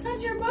 Did I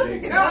touch your booty,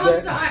 girl? Yeah.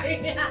 I'm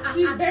sorry.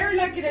 She's very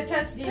lucky to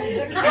touch these.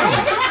 I'm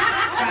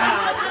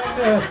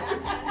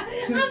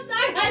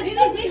sorry. I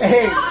didn't think.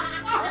 Hey.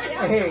 Sorry,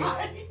 I'm Hey.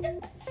 sorry.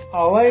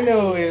 All I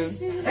know is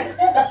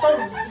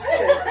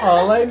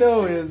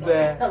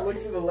that I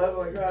looked to the left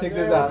like, God check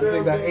damn, this out. damn,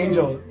 Check that, damn.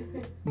 Angel.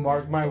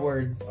 Mark my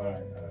words. All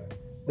right.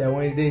 That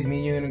one of these days, me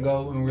and you are gonna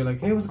go, and we're like,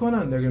 "Hey, what's going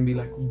on?" They're gonna be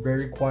like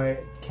very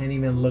quiet, can't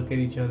even look at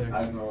each other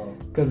I know.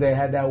 because they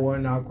had that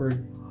one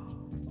awkward.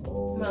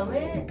 Oh.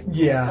 Moment.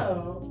 Yeah.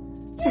 Oh.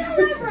 Get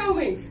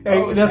away from me.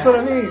 Hey, that's what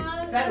I mean.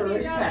 That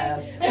really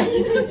passed.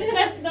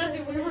 That's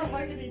nothing. We were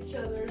hugging each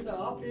other in the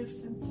office,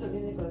 and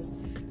Selena goes,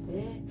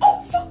 Yeah.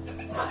 Oh, fuck!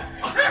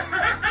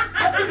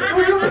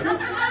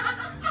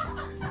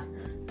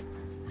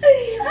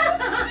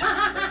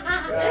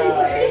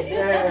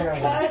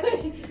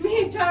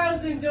 Me and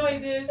Charles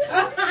enjoyed this.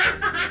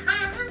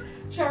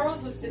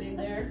 Charles was sitting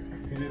there.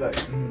 He's like,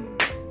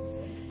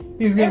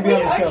 He's gonna And be we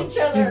on the hug show. each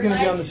other, He's gonna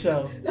be like- on the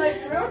show.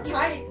 Like real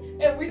tight.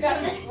 And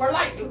we're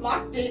like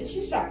locked in.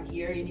 She's not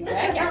here anyway.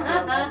 I can't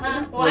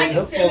remember. Well, I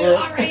can feel it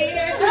already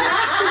here.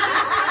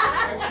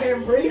 I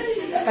can't breathe.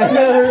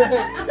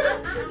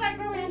 She's like,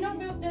 Rory, I know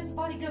milk does the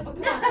body good,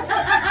 but come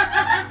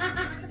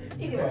on.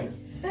 Anyway,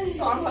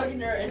 so I'm hugging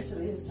her and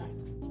Selena's like,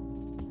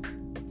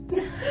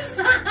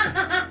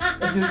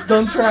 Just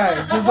don't try.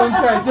 Just don't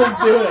try.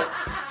 Just do it.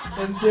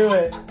 Just do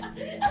it.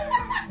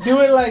 Do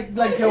it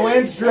like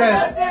Joanne's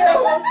dress.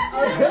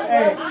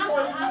 Hey,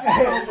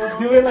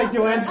 do it like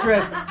Joanne's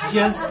dress.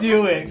 Just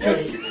do it.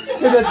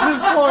 Because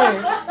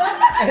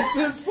at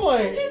this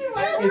point,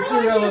 it's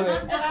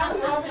irrelevant.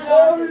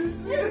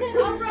 and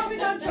I'm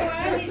rubbing on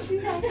Joanne, and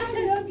she's like,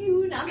 I love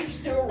you, and I'm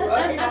still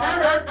rubbing on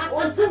her.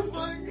 What the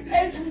fuck?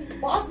 And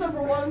boss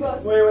number one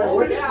goes, Wait, oh,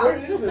 where yeah.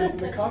 is this? In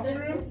the coffee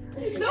room?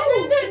 No,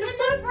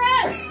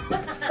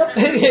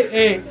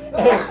 Hey,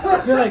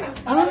 they're like,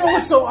 I don't know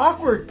what's so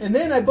awkward. And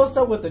then I bust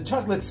out with the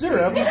chocolate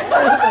syrup.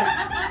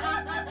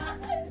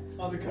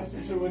 All the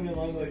customers are waiting in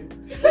line like,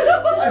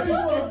 I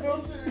just want a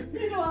filter.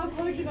 you know, I'm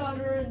hugging on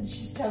her, and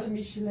she's telling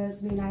me she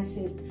loves me, and I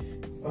said,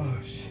 Oh,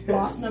 shit.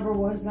 boss number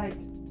one's like,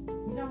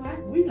 you know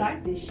what? We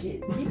like this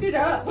shit. Keep it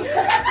up.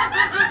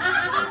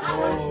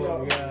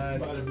 Oh, God.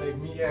 About to make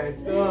me act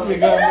up. You're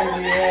gonna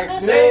make me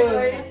act Stay good.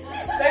 late.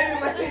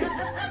 Stay late.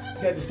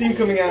 Got the steam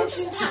coming out.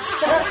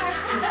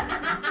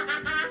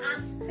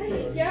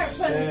 You're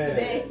funny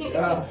today.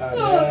 God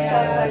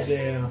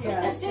damn.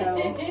 Yeah,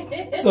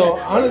 So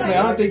honestly,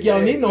 I don't think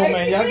y'all need no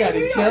man. Y'all got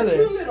we each are other.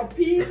 two little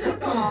peas of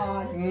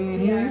God.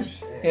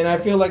 Mm-hmm. And I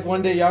feel like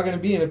one day y'all gonna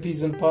be in a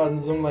peas and pod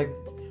and some like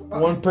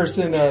one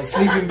person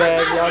sleeping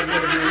bag. Y'all's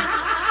gonna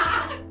be.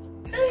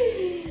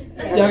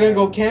 Y'all gonna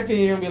go camping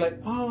and you're gonna be like,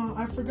 oh,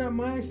 I forgot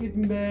my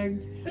sleeping bag.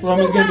 But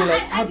Roman's you know gonna be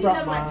what? like, I I do brought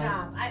love my mine.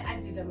 job. I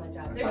do love my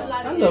job. There's a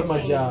lot I of love my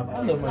entertaining. job.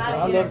 I love my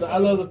job. I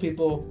love the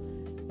people.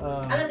 I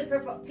love the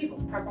purple people.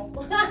 Purple.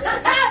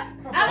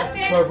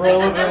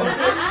 Purple events.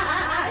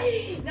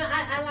 No,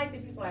 I like the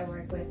people I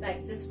work with.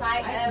 Like,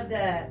 despite of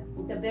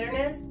the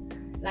bitterness,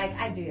 like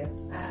I do.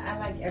 I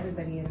like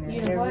everybody in there.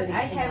 You know what?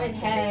 I haven't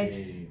had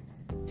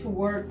to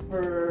work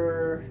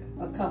for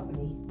a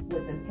company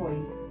with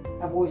employees.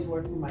 I've always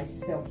worked for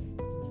myself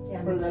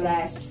for the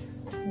last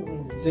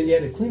 20 years. So you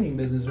had a cleaning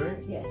business, right?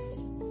 Yes.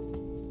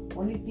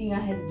 Only thing I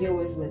had to deal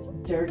was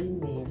with dirty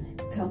men,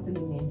 company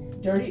men,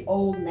 dirty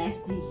old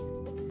nasty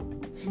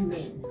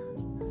men.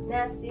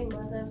 Nasty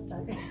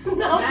motherfucker. No,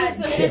 Not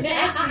nasty,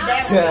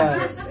 that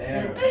God. was just,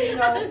 you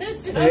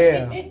know.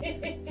 Yeah.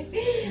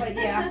 But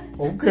yeah,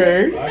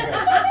 Okay.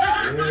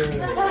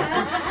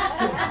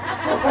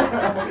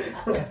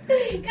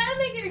 Gotta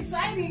make it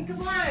exciting.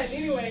 Come on.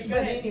 Anyway, go but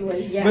ahead.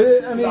 anyway, yeah. But I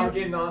Stop mean,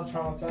 getting all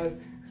traumatized.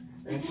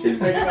 And she's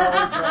making all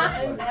this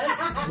sound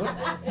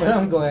like, but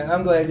I'm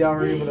glad y'all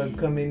were able to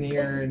come in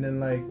here and then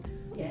like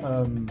Yes.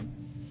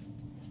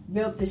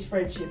 Built this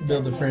friendship.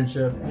 build a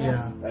friendship.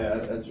 Yeah. yeah,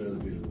 that's really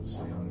beautiful to see,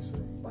 honestly.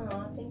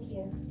 Aw, thank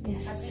you. I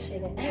Yes.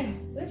 appreciate it.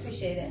 We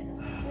appreciate it.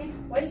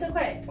 Why are you so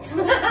quiet? just- I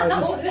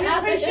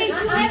appreciate you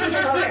He's having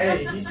just, us here. hey,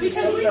 he's just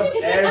Because we soaking up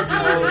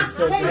just-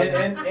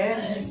 everything.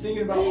 And he's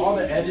thinking about all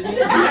the editing.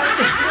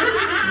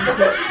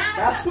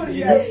 That's what he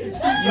has to do. You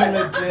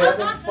legit.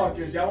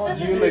 Motherfuckers, y'all want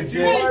to You do it legit.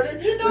 too harder?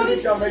 You Look notice-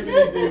 at y'all making me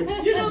do.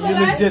 You know, the You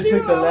last legit two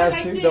took the are last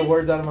like two this. the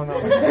words out of my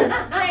mouth. Hey,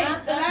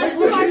 the last two,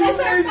 the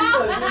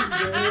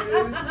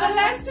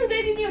last two,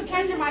 they didn't even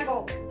catch him. I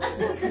go.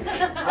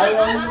 I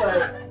was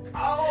like,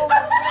 oh,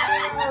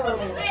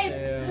 Hey,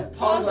 Yeah.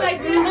 Paul's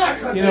like You know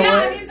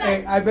yeah, what? he's Hey,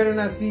 like, I better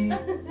not see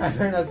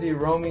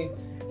Romy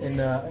in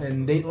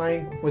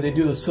Dateline where they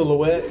do the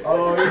silhouette.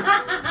 oh,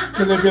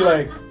 Because they'd be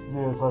like,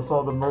 yes, I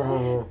saw the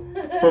murder.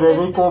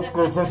 Federico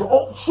Crescenzo.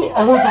 Oh shit!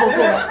 I heard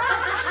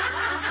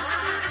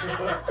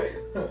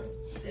you.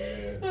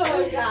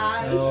 Oh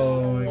God.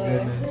 Oh my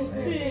goodness.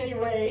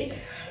 Anyway,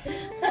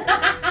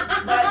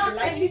 but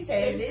like she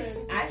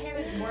says, I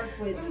haven't worked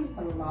with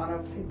a lot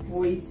of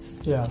employees,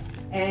 Yeah.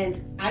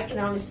 and I can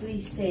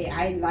honestly say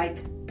I like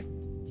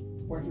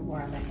working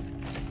where I'm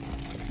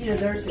at. You know,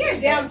 there's you're a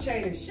damn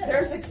traitor. Shut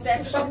there's up.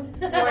 exception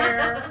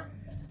where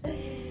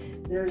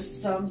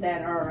there's some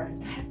that are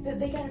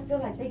they gotta feel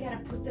like they gotta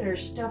put their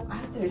stuff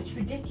out there. It's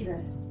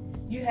ridiculous.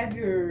 You have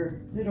your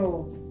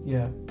little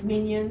Yeah.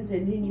 minions,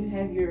 and then you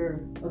have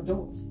your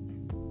adults,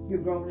 your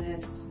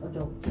grown-ass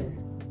adults there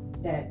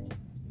that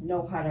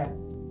know how to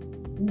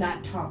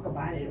not talk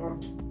about it or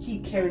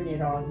keep carrying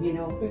it on, you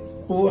know.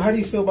 Well, how do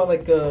you feel about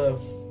like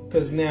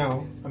because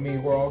now, I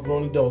mean, we're all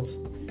grown adults,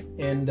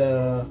 and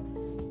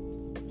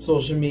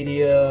social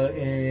media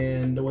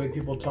and the way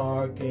people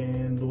talk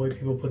and the way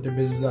people put their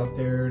business out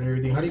there and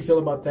everything. How do you feel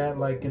about that,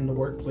 like in the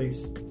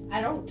workplace? I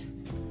don't.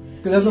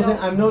 Because that's what I'm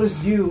saying. I've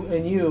noticed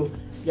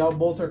y'all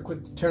both are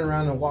quick to turn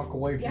around and walk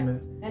away from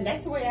it. And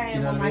that's the way I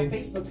am on my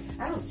Facebook.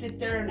 I don't sit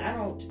there and I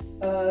don't,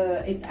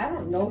 if I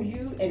don't know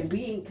you and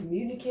we ain't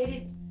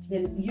communicated,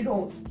 then you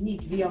don't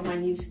need to be on my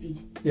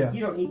newsfeed. Yeah.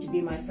 You don't need to be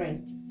my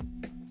friend.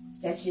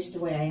 That's just the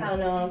way I am. I don't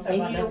know. I'm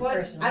and you know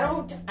what? I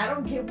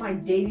don't give my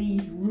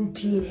daily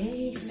routine.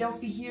 Hey,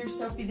 selfie here,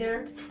 selfie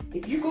there.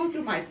 If you go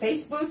through my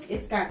Facebook,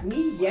 it's got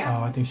me. Yeah.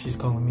 Oh, I think she's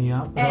calling me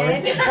out.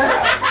 And,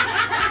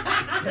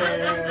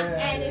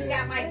 and it's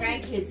got my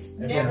grandkids.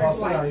 Never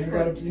do I.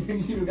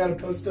 You gotta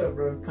post up,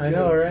 bro. I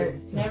know,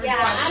 right? Never Yeah,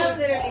 I don't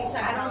literally.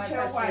 I don't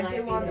tell what I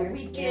do on the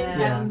weekends.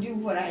 Yeah. I don't do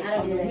what I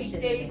on the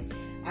weekdays.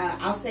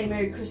 I'll say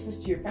Merry Christmas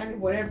to your family,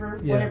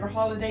 whatever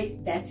holiday.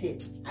 That's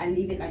it. I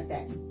leave it like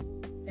that.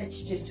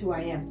 That's just who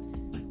I am.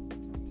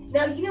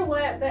 No, you know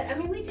what? But I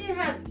mean, we do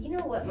have. You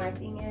know what my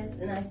thing is,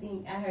 and I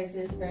think I heard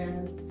this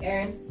from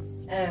Aaron.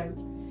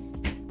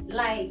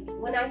 Like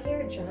when I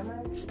hear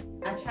drama,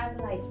 I try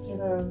to like give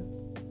them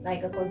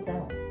like a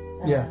consejo,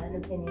 an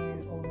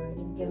opinion, or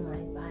give my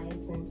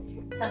advice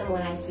and tell them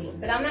what I think.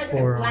 But I'm not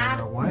gonna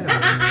blast.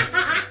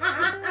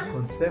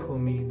 Consejo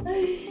means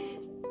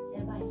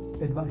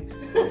advice.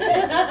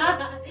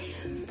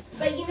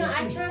 But you know,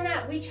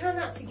 we try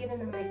not to get in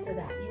the mix of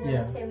that. You know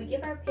what I'm saying? We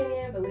give our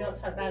opinion, but we don't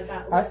talk bad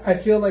about it. I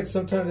feel like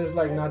sometimes it's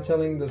like not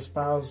telling the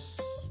spouse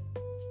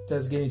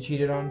that's getting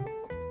cheated on,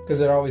 because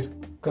it always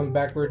comes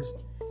backwards.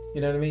 You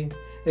know what I mean?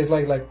 It's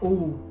like,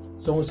 ooh,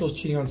 so-and-so's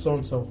cheating on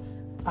so-and-so.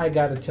 I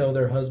gotta tell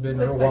their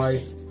husband or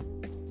wife.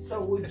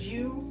 So would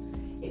you,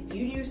 if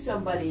you knew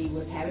somebody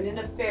was having an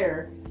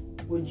affair,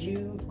 would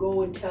you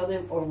go and tell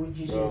them, or would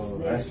you just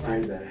let that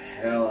scared the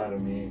hell out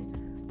of me.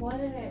 What?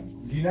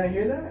 Do you not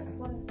hear that?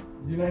 What?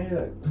 Do you not hear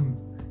that?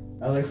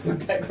 I like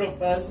looked back real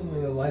fast and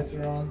when the lights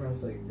are on, I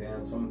was like,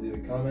 damn, someone's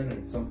either coming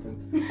or something.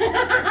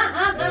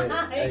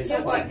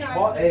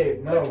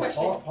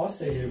 Paul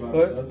stayed here by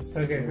himself.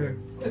 Okay, good.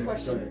 Good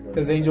question.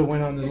 Because Angel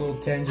went on this little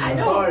tangent. I'm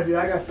sorry, dude,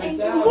 I got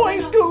freaked out.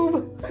 Zoink,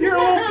 Scoob! You're a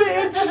little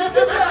bitch!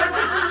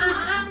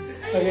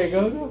 Okay,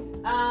 go.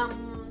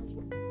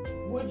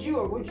 Would you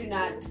or would you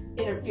not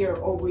interfere,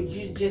 or would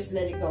you just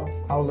let it go?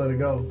 I'll let it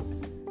go.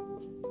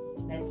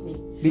 That's me.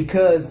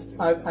 Because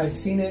I've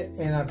seen it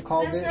and I've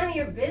called it. That's none of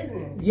your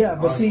business. Yeah,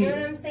 but see, you know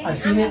what I'm saying? I've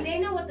seen it. They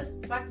know what the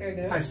fuck they're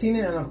doing. I've seen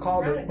it and I've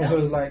called it. And so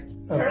it's like.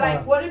 They're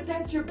like, what if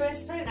that's your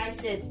best friend? I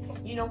said,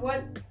 you know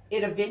what?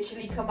 It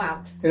eventually come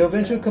out. It'll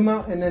eventually come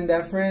out, and then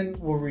that friend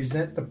will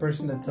resent the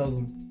person that tells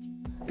them.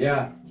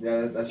 Yeah,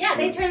 that's true.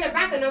 they turn their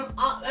back on them.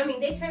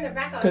 They turn their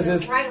back on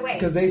them right away.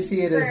 Because they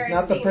see it as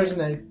not the person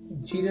that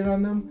cheated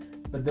on them,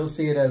 but they'll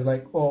see it as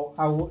like,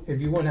 oh,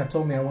 if you wouldn't have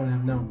told me, I wouldn't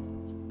have known.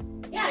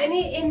 Yeah,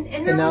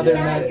 and now they're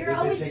mad. You're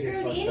always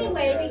screwed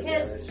anyway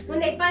because when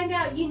they find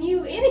out you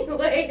knew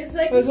anyway, it's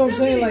like that's what I'm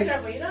saying. Like,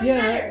 trouble, you know?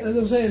 That's what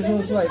I'm saying. So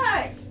it's like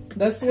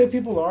that's the way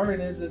people are,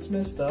 and it's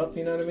messed up.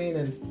 You know what I mean?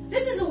 And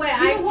this is the way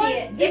I see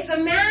it. If a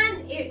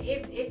man,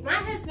 if my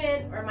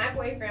husband or my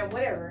boyfriend,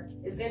 whatever,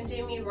 is gonna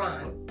do me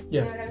wrong, you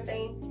know what I'm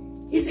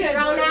saying? He's a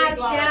grown ass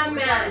damn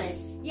man.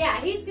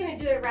 Yeah, he's gonna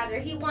do it rather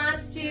he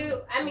wants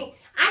to. I mean,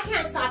 I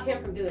can't stop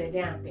him from doing a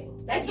damn thing.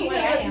 That's you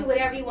can do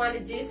whatever you want to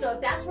do. So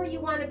if that's where you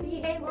want to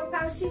be, hey, more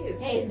power to you.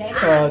 Hey,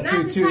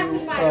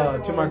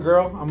 to my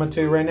girl, I'm gonna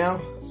tell you right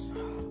now.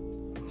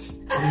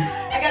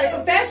 I got a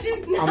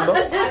confession.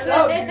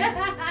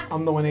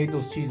 I'm the one who ate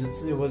those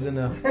Cheez-Its. It wasn't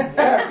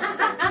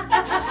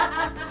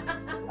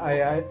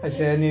I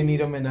said I didn't eat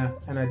them, and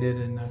I did,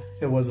 and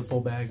it was a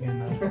full bag,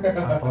 and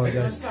I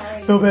apologize. I'm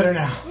sorry. Feel better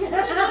now.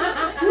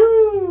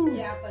 Woo!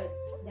 Yeah, but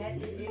that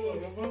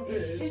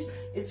is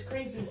it's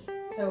crazy.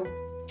 So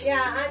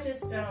yeah, I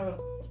just don't.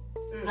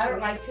 I don't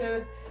like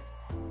to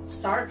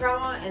start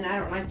drama, and I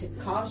don't like to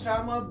cause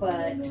drama,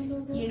 but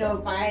you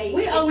know,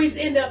 we always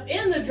end up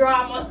in the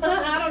drama.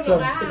 I don't know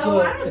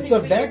how. It's a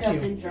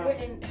vacuum.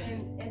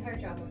 In her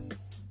drama,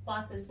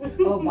 bosses.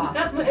 Oh, boss.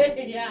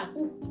 Yeah.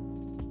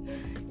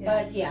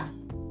 But yeah,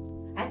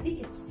 I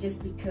think it's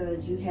just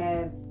because you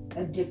have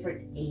a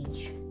different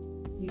age.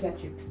 You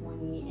got your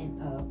 20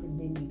 and up, and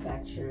then you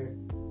got your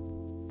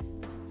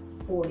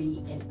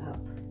 40 and up.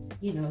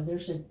 You know,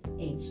 there's an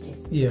age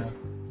difference. Yeah.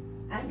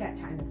 I ain't got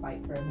time to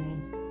fight for a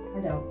man. I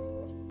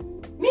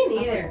don't. Me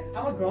neither.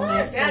 I'm a grown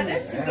ass woman.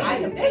 There's too many. I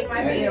can pay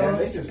my bills.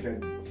 They just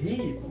got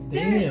deep.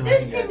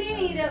 There's too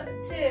many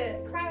to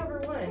cry over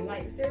one.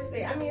 Like,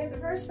 seriously. I mean, if the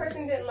first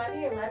person didn't love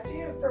you and left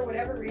you for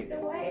whatever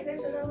reason,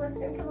 there's another one's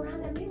going to come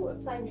around that may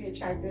find you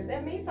attractive.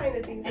 That may find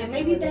the things. And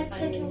maybe that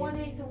second one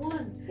ain't the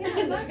one. Yeah,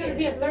 there's going to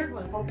be a third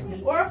one,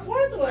 hopefully. Or a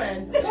fourth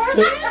one.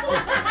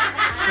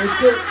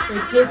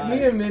 It took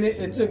me a minute.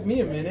 It took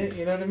me a minute.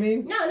 You know what I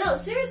mean? No,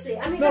 seriously.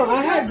 I mean, no,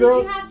 I had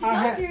girls.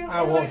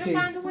 I won't see.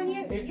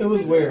 It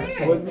was weird.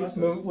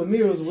 With me,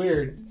 it was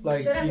weird.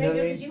 Like, shut up, you know what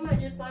I mean? You might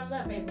just fall in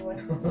love, baby boy.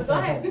 But go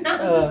ahead.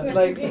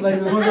 Like the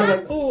one girl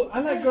like, oh, I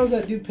like girls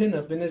that do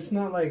pinup, and it's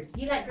not like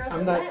you like girls.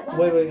 I'm not.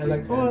 Wait. I'm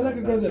like, oh, I like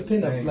a girl that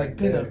pinup, like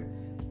pinup,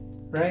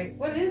 right?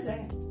 What is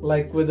that?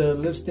 Like with a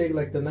lipstick,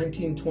 like the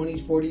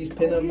 1920s, 40s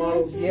pinup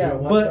models. Yeah,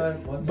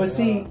 but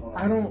see,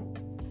 I don't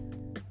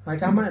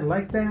Like, I might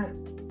like that.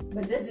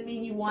 But doesn't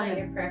mean you want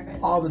your preference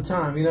all the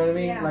time. You know what I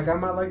mean? Yeah. Like, I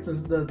might like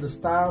the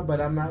style, but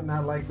I'm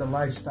not like the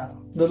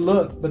lifestyle. The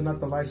look, but not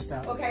the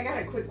lifestyle. Okay, I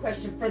got a quick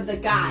question for the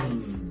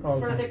guys. Okay.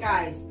 For the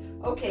guys.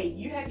 Okay,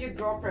 you have your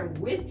girlfriend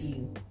with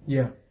you.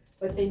 Yeah.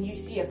 But then you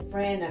see a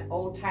friend, an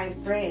old time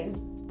friend,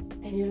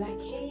 and you're like,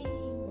 hey,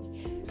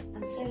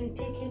 I'm selling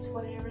tickets,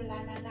 whatever, la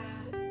la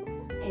la.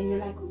 And you're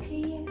like, okay,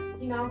 yeah,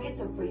 you know, I'll get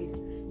some for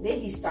you. Then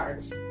he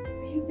starts,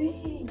 where you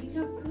been?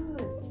 You look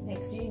good.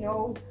 Next thing you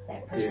know,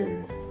 that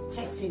person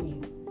texting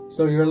you.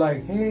 So you're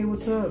like, hey,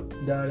 what's up?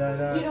 Da da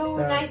da. You know,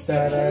 and I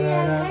said, hey,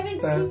 I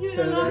haven't seen you in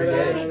a long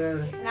time.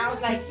 And I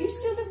was like, you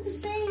still look the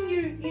same.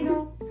 You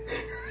know.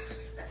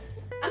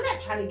 I'm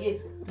not trying to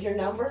get your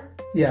number.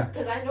 Yeah.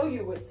 Because I know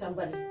you're with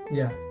somebody.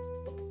 Yeah.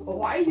 But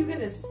why are you going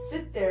to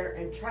sit there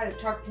and try to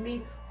talk to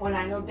me when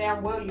I know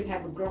damn well you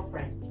have a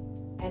girlfriend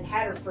and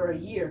had her for a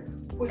year,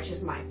 which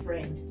is my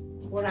friend.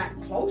 We're not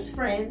close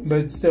friends.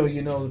 But still,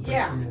 you know the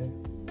person.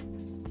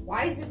 Yeah.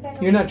 Why is it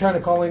that You're not trying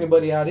to call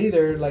anybody out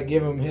either, like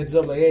give them heads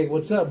up, like, hey,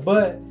 what's up?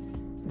 But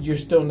you're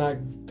still not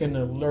going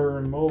to lure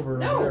them over or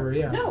whatever.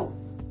 Yeah. No.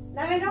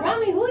 Not at all.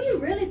 Rami, who are you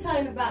really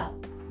talking about?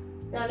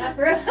 No, not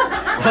for real.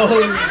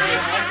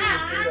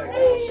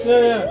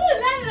 Yeah.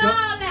 Let it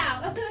all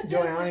out.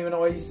 Joey, I don't even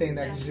know why you're saying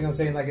that. She's going to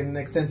say it like in the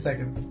next 10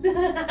 seconds.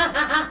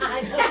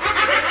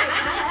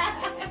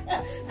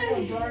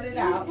 I blurt it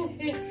out.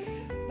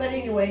 But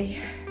anyway,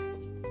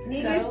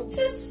 needless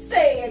to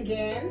say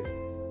again.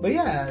 But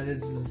yeah,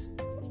 it's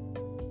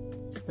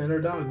men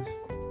or dogs.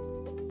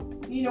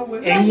 You know,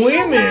 women. And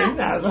women.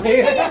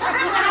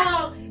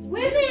 No,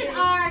 women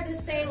are the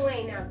same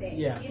way nowadays.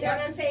 Yeah. You know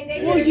what I'm saying?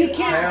 They Well, really you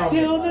can't are.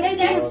 tell the Hey,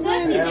 that's difference. nothing.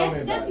 Tell me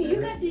That's about nothing. it.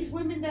 You got these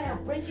women that are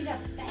breaking up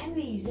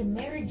families and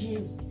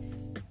marriages.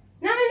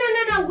 No.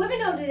 Women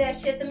don't do that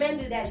shit. The men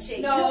do that shit.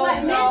 No, you know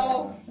what?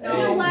 no, You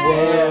know what?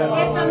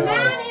 Yeah. If a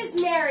man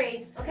is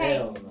married, okay,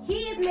 Hell no. he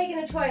is making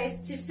a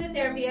choice to sit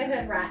there and be a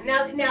hood rat.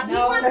 Now, if he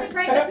No. wants to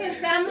break up his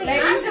family,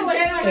 Ladies I and know what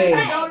he's gentlemen, Hey.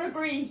 I say. don't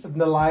agree. In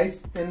the life,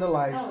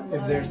 Oh,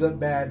 if no. there's a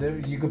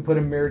bad, you could put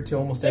a mirror to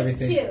almost It's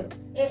everything. two.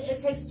 It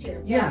takes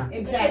two. Yeah. It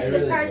takes Exactly. the It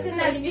really person does.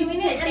 that's So you need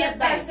doing to it take and that the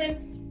back.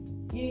 person.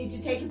 You need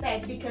to take it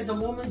back because a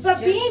woman's But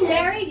just being as-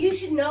 married, you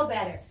should know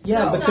better.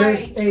 Yeah, I'm but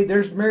sorry.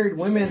 there's married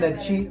women Should've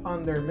that been. cheat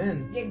on their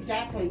men.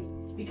 Exactly.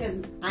 Because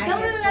I No,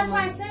 had that's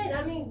why I someone- said.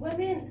 I mean,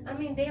 women. I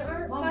mean, they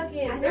aren't Well, I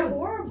fucking. know. They're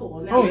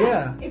horrible. Oh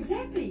yeah.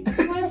 Exactly. That's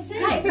what I'm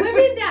saying. Like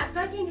women that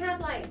fucking have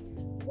like,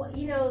 what,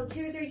 you know,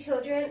 2 or 3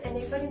 children, and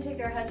they fucking take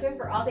their husband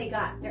for all they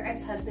got. Their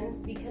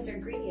ex-husbands because they're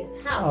greedy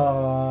as hell.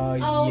 Oh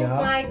Yeah.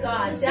 my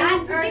god, It's the that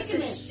same irks the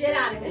predicament. shit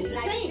out of me. It's the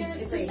Like same.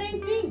 seriously, It's the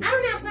same thing. I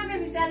don't ask my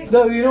babies that.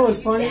 No, you know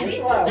what's funny? Daddy?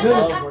 That's why I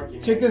No, love working.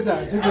 Check this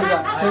out. Check this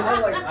out.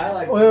 I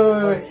like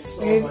Wait.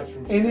 so Any, much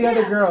from any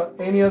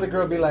other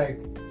girl be like,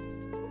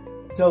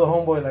 tell the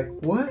homeboy like,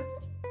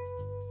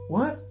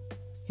 what?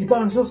 He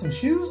bought himself some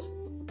shoes?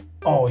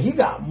 Oh, he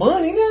got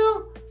money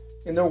now?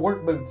 And they're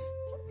work boots.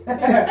 You know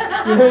what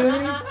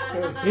I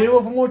mean? Hit him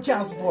up for more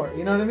child support.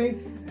 You know what I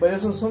mean? But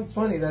it's something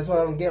funny. That's what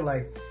I don't get.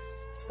 Like,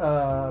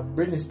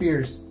 Britney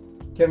Spears,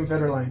 Kevin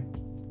Federline.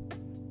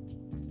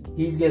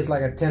 He gets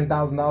like a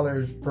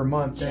 $10,000 per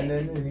month. And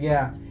then, and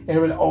it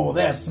was, oh,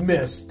 that's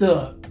messed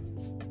up.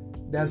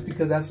 That's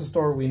because that's the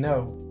story we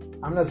know.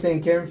 I'm not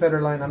saying Kevin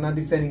Federline, I'm not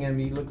defending him.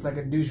 He looks like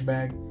a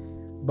douchebag.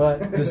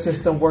 But the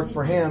system worked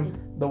for him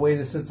the way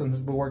the system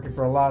has been working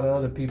for a lot of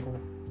other people.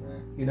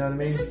 You know what I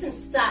The mean? system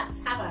sucks.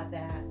 How about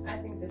that? I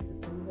think the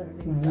system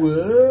literally sucks.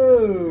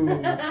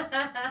 Whoa.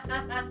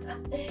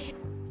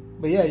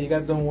 But yeah, you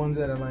got them ones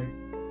that are like,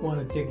 want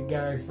to take a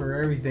guy for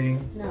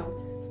everything. No.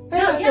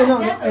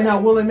 And I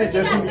will admit, But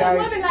you there's got some good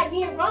guys. women like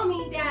me and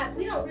Romy that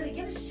we don't really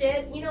give a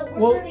shit. You know, we're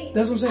Well, really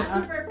that's what I'm saying.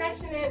 asking for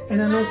affectionate.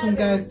 And I know love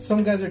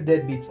some guys are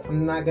deadbeats.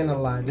 I'm not gonna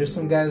lie. There's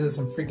some guys that are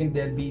some freaking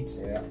deadbeats.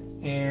 Yeah.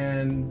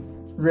 And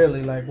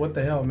really, like, what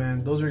the hell,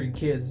 man? Those are your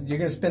kids. You're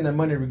gonna spend that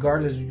money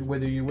regardless of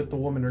whether you're with the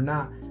woman or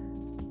not.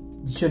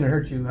 It shouldn't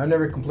hurt you. I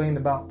never complained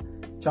about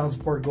child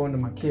support going to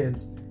my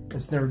kids.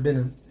 It's never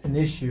been an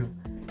issue.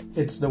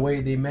 It's the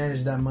way they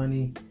manage that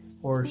money,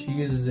 or she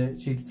uses it.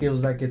 She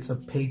feels like it's a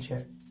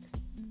paycheck.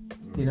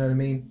 You know what I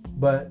mean?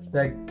 But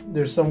like,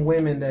 there's some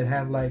women that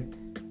have like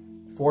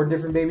 4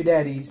 different baby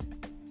daddies.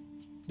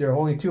 They're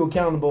holding 2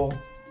 accountable,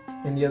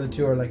 and the other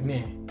 2 are like,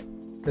 nah,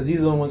 because these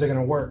are the ones that are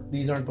gonna work.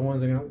 These aren't the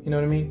ones that are gonna, you know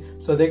what I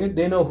mean? So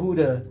they know who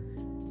to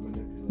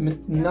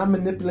not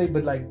manipulate,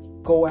 but like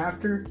go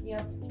after.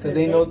 Yep. Because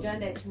they know. They've done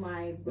that to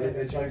my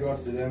They try to go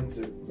after them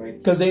to make.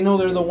 Because they know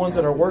they're the ones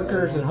that are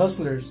workers and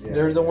hustlers. Yeah.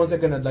 They're the ones that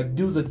are gonna like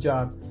do the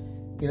job.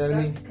 You know what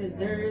I mean? Because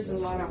there is a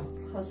lot of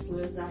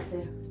hustlers out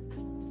there.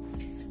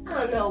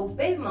 I don't know.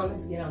 Baby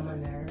mamas get on my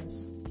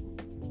nerves.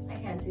 I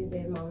can't do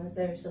baby mamas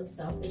that are so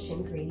selfish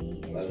and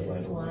greedy and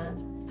just want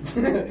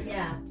to.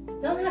 Yeah.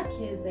 Don't have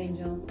kids,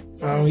 Angel.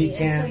 Oh, he Seriously,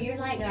 can't. Until you're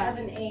like of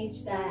an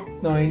age that.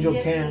 No, Angel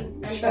you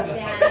can't. didn't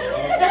understand.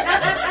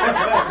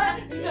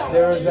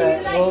 There was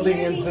that Like, welding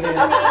really, incident.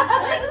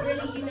 like,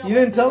 really, you know You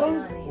didn't what's tell going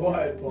him? on anymore.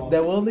 What, Paul?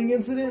 That welding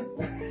incident?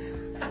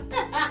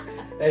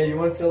 Hey, you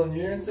want to tell them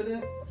your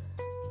incident?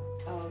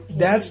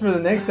 That's for the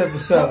next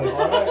episode.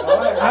 All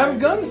right. I'm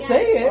gonna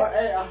say it.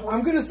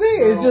 I'm gonna say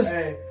it. It's just.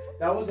 Hey,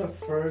 that was the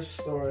first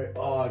story.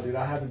 Oh, dude,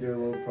 I have to do a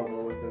little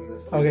promo within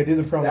this. Thing. Okay, do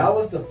the promo. That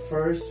was the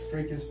first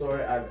freaking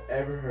story I've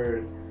ever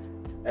heard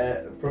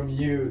from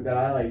you that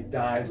I like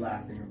died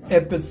laughing about.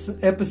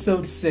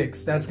 Episode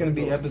 6. That's gonna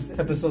be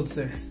episode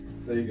 6.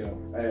 There you go.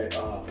 Hey,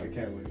 I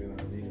can't wait to know.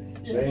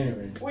 Yes. But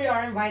anyways, We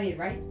are invited,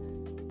 right?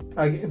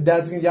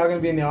 Y'all gonna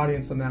be in the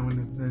audience on that one.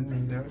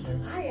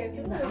 I am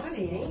too.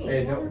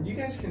 hey, no, you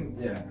guys can.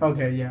 Yeah.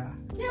 Okay, yeah.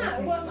 Yeah.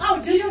 Okay.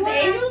 Well, just as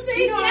Angel said.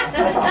 You know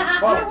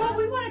Yeah. what?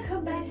 We want to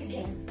come back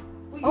again.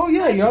 Oh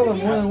yeah, y'all are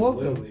more than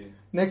welcome. Absolutely.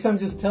 Next time,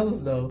 just tell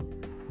us though.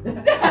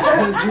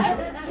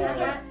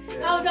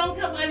 Oh, don't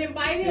come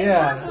uninvited.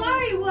 Yeah. I'm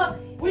sorry. Well,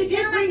 We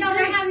did like bring y'all are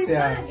drinks. having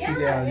Yeah, fun.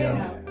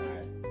 yeah.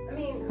 I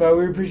mean, But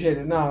we appreciate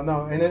it. No,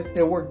 and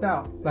it worked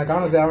out. Like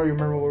honestly, I don't even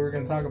remember what we were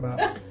gonna talk about.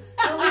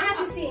 well, we had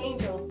to see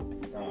Angel.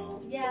 Oh.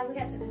 Yeah, we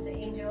had to visit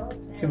Angel.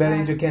 Too bad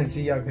Angel can't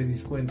see y'all because he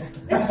squints.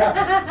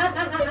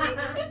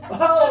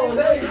 Oh,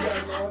 there you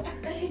go.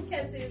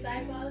 Can't see his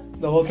eyeballs.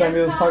 The whole time he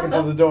was talking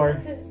to the door.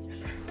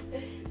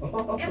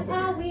 And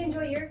Paul, we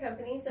enjoy your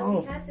company, so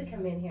we had to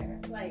come in here.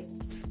 Like.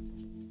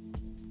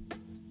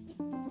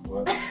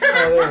 What?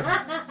 Oh, there.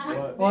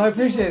 What? Well, I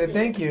appreciate it.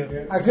 Thank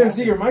you. I couldn't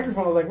see your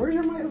microphone. I was like, "Where's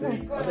your I microphone?"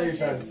 thought you were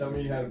trying to tell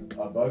me you had a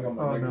bug on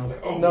my Oh leg. no, It's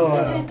like, oh, no,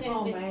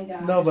 Oh my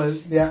God. no. But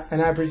yeah,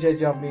 and I appreciate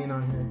y'all being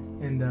on here.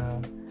 And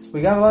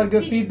we got a lot of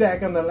good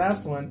feedback on the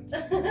last one.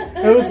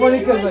 It was funny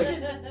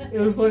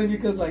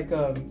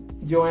because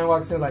Joanne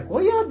walks in like,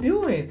 "What y'all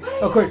doing?"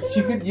 Of course,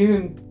 you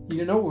didn't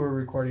know we were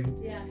recording.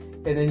 Yeah.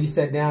 And then you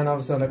sat down, all of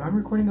a sudden, like, I'm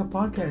recording a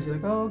podcast. You're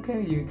like, oh,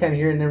 okay. You kind of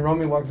hear it, and then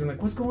Romy walks in,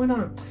 like, what's going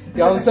on?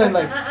 Yeah, all of a sudden,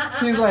 like,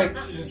 she's like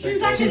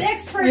an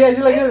expert. Yeah, she's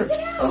like, Sit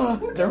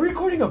down. they're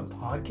recording a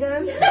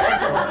podcast?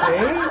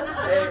 Okay.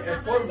 Hey,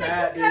 and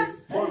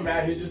poor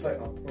Matt, he's just like,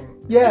 oh,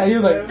 Yeah, he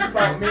was like, it's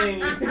about me.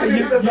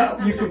 It's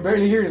about you could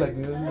barely hear it, like,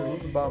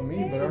 it's about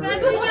me, but all But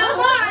right. you know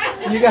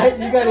what? You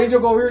got Angel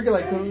go over here,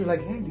 like, hey,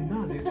 do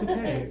not, it's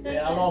okay.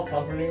 Yeah, I'm all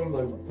comforting him,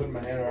 like putting my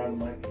hand around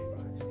the mic. Oh,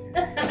 it's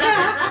okay.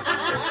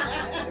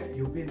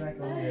 You'll be back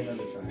on here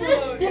another time.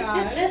 Oh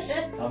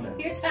gosh. Calm down.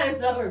 Your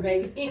time's over,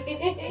 baby.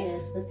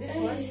 Yes, but this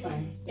was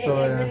fun. It So,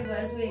 really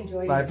was. We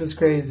enjoyed Life it. is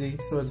crazy,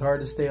 so it's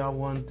hard to stay on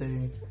one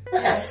thing.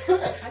 I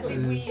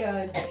think we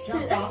jumped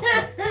off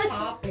the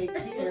topic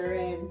here,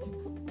 and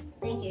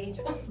Thank you,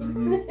 Angel.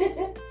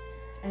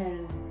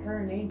 her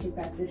and Angel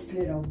got this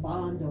little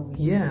bond over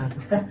here.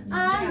 Yeah.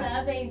 I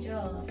love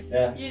Angel.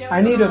 Yeah. You know,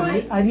 I need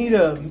like, a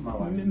That's my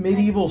wife.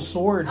 medieval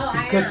sword Oh, to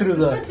I cut am. through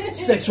the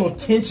sexual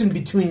tension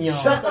between y'all.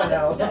 Shut the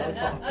hell Shut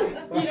up.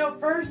 up. you know,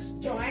 first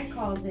Joanne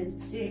calls in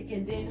sick,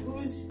 and then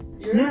who's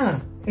your Yeah,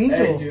 Hey,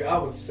 Angel. dude, I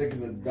was sick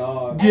as a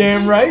dog.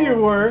 Damn right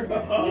you were.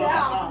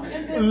 Yeah.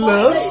 And then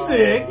Love Monday-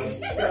 sick.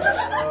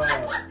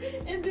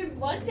 And then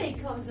Monday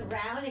comes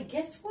around, and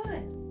guess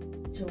what?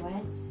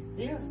 Joanne's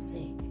still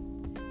sick.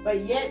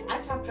 But yet, I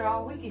talked to her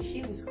all week, and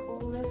she was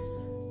cool as.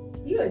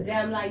 You a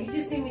damn lie. You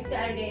just see me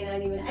Saturday and I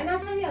didn't even. And I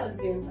told you I was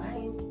doing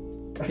fine.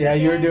 Yeah,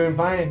 you were doing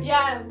fine.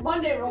 Yeah,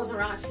 Monday rolls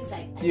around, she's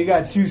like. You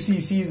got 2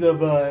 cc's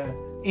of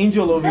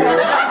Angel over here.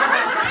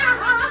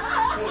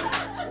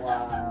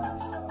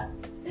 Wow.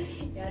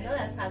 Yeah, I know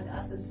that's how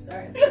gossip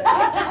starts.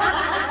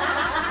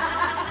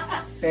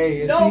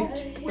 Hey, No,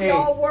 we hey,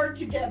 all work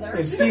together.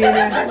 if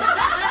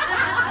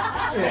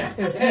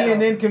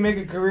CNN can make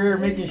a career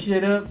making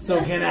shit up,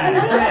 so can I.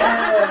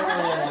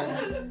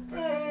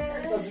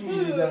 Doesn't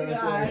mean you don't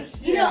know.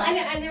 You know,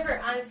 I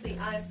never, honestly,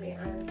 like,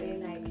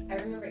 I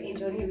remember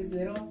Angel when he was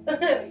little,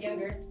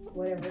 younger,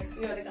 whatever,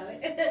 you know what they call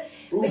it.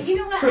 But you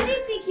know what? I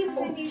didn't think he was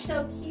going to be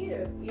so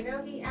cute. You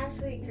know, he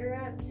actually grew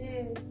up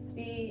to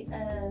be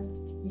a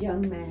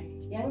Young man.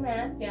 young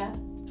man. Yeah.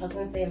 I was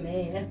going to say a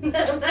man.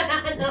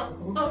 No.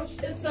 Oh,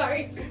 shit,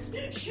 sorry.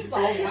 She's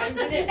all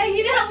winded it. And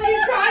you know when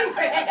you're trying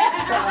for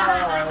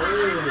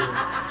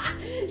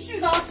it.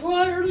 She's all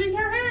twirling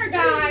her hair,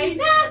 guys.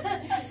 No,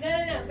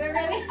 but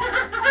really.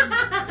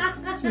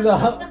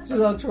 She's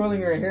all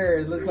twirling her hair.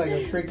 It looked like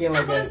a freaking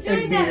like I a was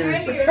doing egg that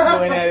beater earlier.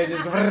 going at it.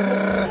 Just God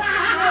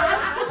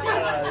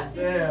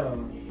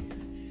damn.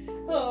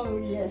 Oh,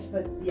 yes,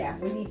 but yeah,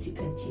 we need to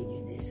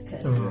continue this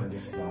because Yeah,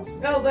 this is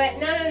awesome. No, but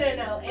no.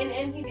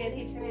 And he did.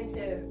 He turned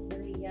into a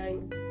really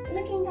young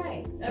looking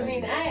guy. I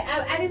mean,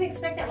 I didn't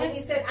expect that when he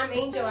said, I'm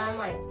Angel. I'm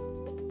like,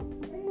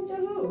 Angel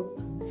who?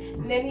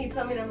 And then he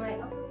told me, and I'm like,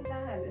 oh my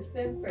God, it's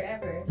been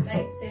forever.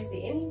 Like,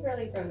 seriously. And he's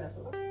really grown up a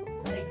lot.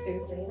 Like,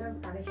 seriously. And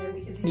I'm proud of him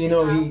because he's you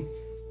know he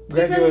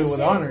graduated with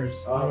legit. honors.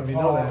 I don't know if you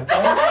know that. I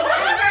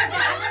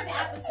heard the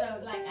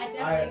episode. Like, I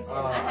definitely do.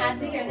 I had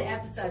to hear the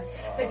episode.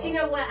 But you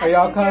know what? Are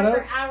y'all I caught stood up?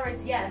 there for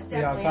hours. Yes,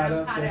 Y'all definitely. caught I'm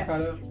up? caught Y'all up.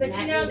 caught up? But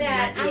you know Not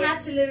that yet. I have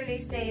to literally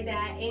say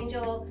that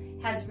Angel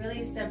has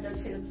really stepped up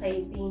to the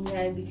plate being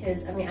young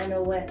because, I mean, I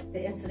know what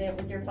the incident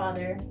with your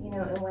father, you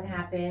know, and what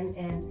happened.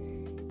 And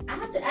I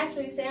have to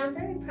actually say I'm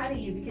very proud of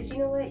you because you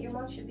know what? Your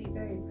mom should be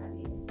very proud of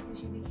you because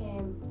you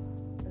became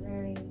a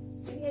very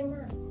young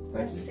man.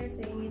 Thank you.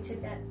 Seriously, you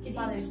took that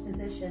father's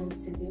position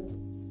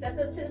to step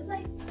up to the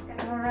plate.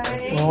 All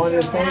right. I want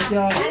to thank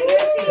y'all.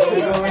 There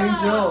we go,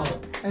 Angel.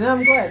 And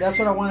I'm glad. That's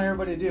what I want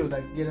everybody to do.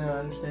 Like, get an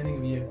understanding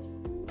of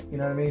you. You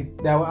know what I mean?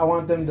 That I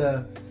want them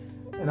to,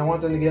 and I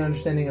want them to get an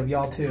understanding of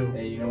y'all too.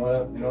 Hey, you know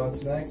what? You know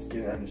what's next?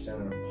 Get an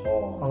understanding of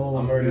Paul. Oh,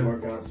 I'm already yeah.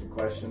 working on some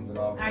questions and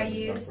all Are kinds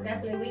you? of stuff.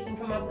 Definitely, we can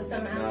come up with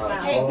some as No.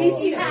 well. Hey, Oh.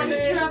 PC, You have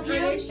picture a of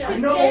you? show.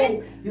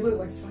 No, you look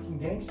like fucking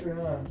gangster,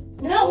 huh?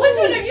 No, which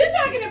one are you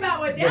talking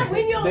about? With that?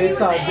 When you They was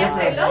sound the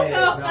essay different.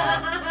 logo.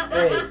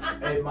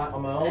 Hey,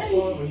 on my old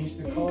phone, when you used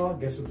to call,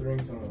 guess what the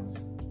ringtone was?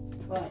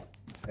 What?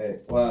 Hey,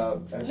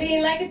 well,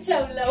 Lean like a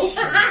cholo. just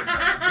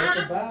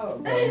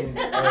about. But I mean,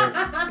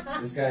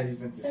 hey, this guy, he's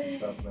been through some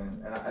stuff,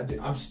 man. And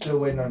I'm still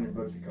waiting on your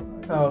book to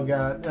come out. Oh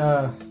God.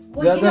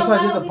 Well, That's why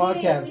I did the we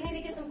podcast.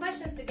 need to get some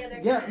questions together.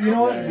 Yeah, you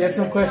know what? Ask Get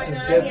some what's questions.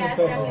 going on. Get some Yes,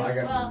 questions. I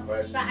got some well,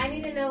 questions. But I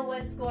need to know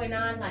what's going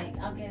on. Like,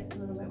 I'll get a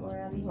little bit more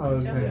out of you,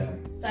 Okay. Angel, Yeah.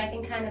 so I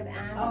can kind of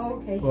ask. Oh,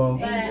 okay. Well,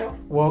 Angel.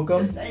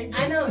 welcome. Just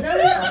Angel. I know, no,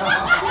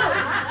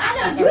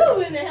 I know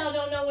you in the hell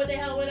don't know what the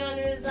hell went on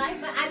in his life,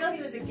 but I know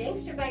he was a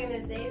gangster back in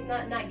his days.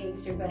 Not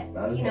gangster, but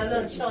That is you know, my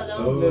little favorite.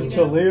 cholo. The you know.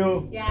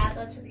 Choleo. Yeah,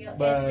 little cholo.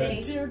 But-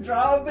 Essay.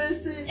 Teardrop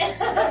message.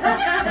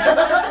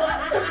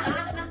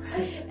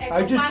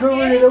 I just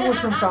covered it up with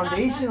some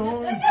foundation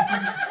on.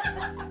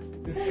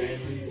 This family.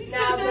 He Nah,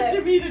 said that but-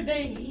 to me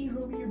today. Hey,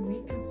 Romy, your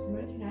makeup's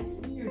running. I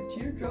see your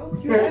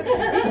teardrop. You have three.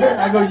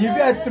 I go, you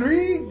got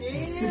 3?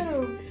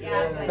 Damn.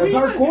 Yeah, but That's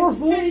hardcore,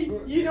 fool. Hey,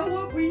 you know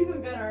what? We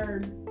even got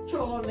our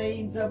cholo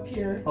names up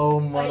here. Oh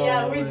my oh,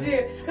 yeah, we Lord. do.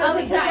 Cause Oh,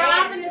 of because we're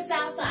that. off in the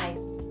south side.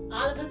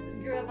 All of us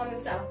grew up on the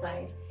south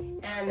side,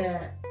 and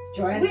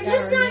Joanne's we got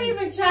let's our not name.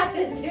 even try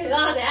to do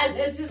all that.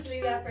 Let's just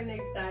leave that for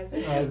next time.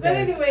 Okay. But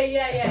anyway,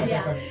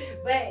 yeah.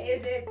 But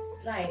it's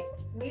like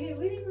we didn't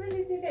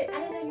really do that. I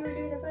didn't know you were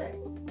doing a book.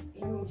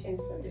 You want me to change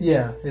something?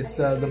 Yeah, it's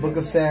the Book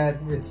of Sad.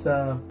 It's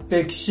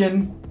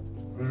fiction.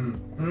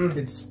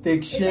 It's Is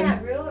fiction.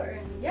 that real or?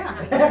 Yeah.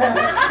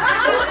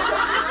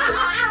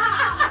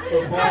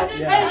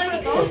 Yeah.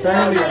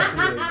 Apparently.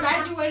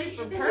 Graduated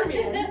from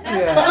Permian.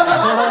 Yeah.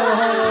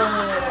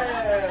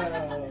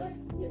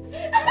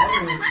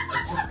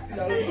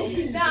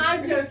 No,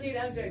 I'm joking.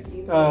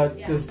 Yeah.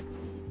 Just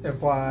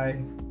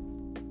FYI,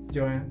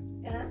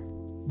 Joanne, Uh-huh.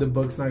 the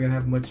book's not gonna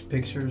have much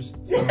pictures.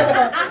 So you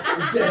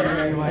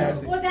might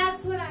have to- Well,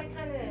 that's what I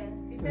kind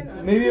of depend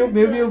on. maybe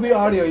it'll be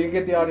audio. You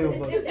get the audio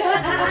book.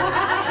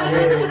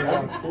 That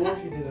would be cool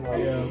if you did an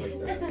audio like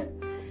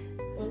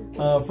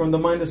that. From the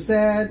Mind of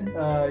Sad,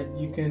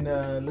 you can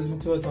listen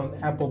to us on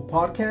Apple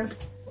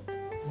Podcast,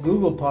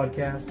 Google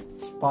Podcast,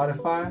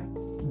 Spotify,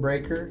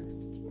 Breaker,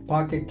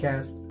 Pocket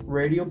Cast,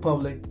 Radio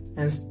Public,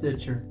 and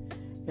Stitcher.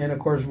 And of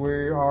course, we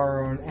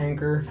are on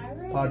Anchor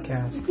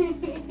Podcast.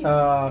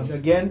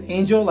 Again,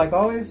 Angel, like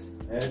always.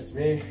 It's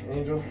me,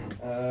 Angel.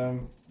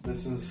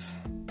 This has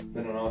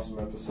been an awesome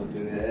episode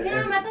today.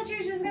 Damn, I thought you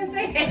were just gonna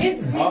say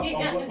it's me.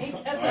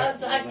 Because I'm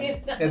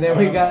talking. And then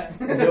we got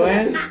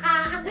Joanne.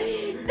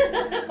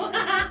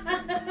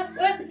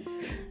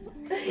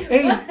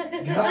 Hey,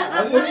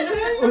 God, what did you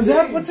say? was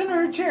that what's in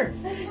her chair?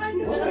 I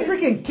know.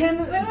 Freaking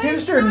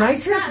canister of stop,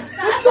 nitrous? stop.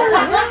 What the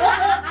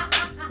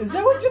hell? Is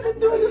that what you've been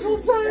doing this whole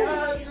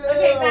time?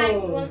 Okay, back.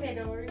 Okay,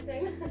 no, what were you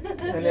saying?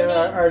 And then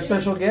our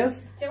special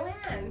guest,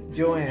 Joanne.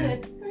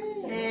 Joanne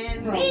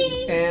And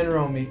Me. and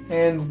Romy.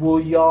 And will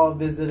y'all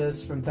visit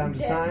us from time to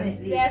time?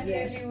 Definitely. Definitely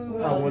Yes. we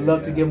I will. would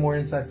love to get more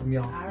insight from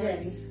y'all.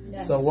 Yes.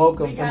 Yes. So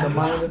welcome We from got the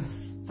mind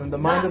lots. from the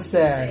mind of Lots to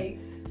sad say.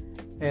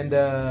 and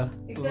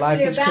Especially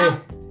life is about-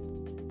 crazy.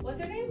 What's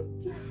her name?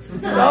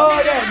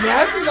 Oh yeah,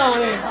 now she's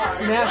on it.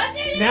 What's her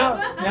name?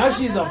 Now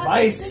she's a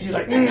vice. She's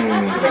like,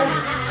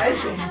 I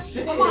changed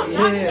shit. Come on,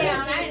 knock Yeah. it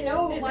down. I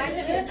know my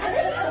shit.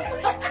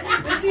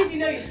 Let's see if you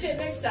know your shit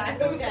next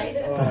time.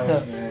 Okay.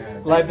 Oh,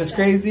 man. life is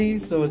crazy,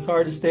 so it's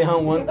hard to stay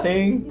on one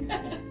thing.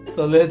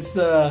 So let's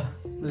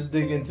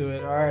dig into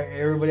it. All right,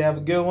 everybody have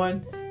a good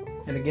one.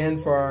 And again,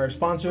 for our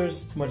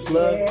sponsors, much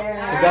love.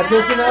 Yeah. We got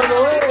this one out of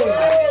the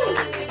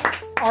way.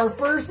 Our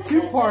first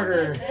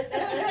two-parter.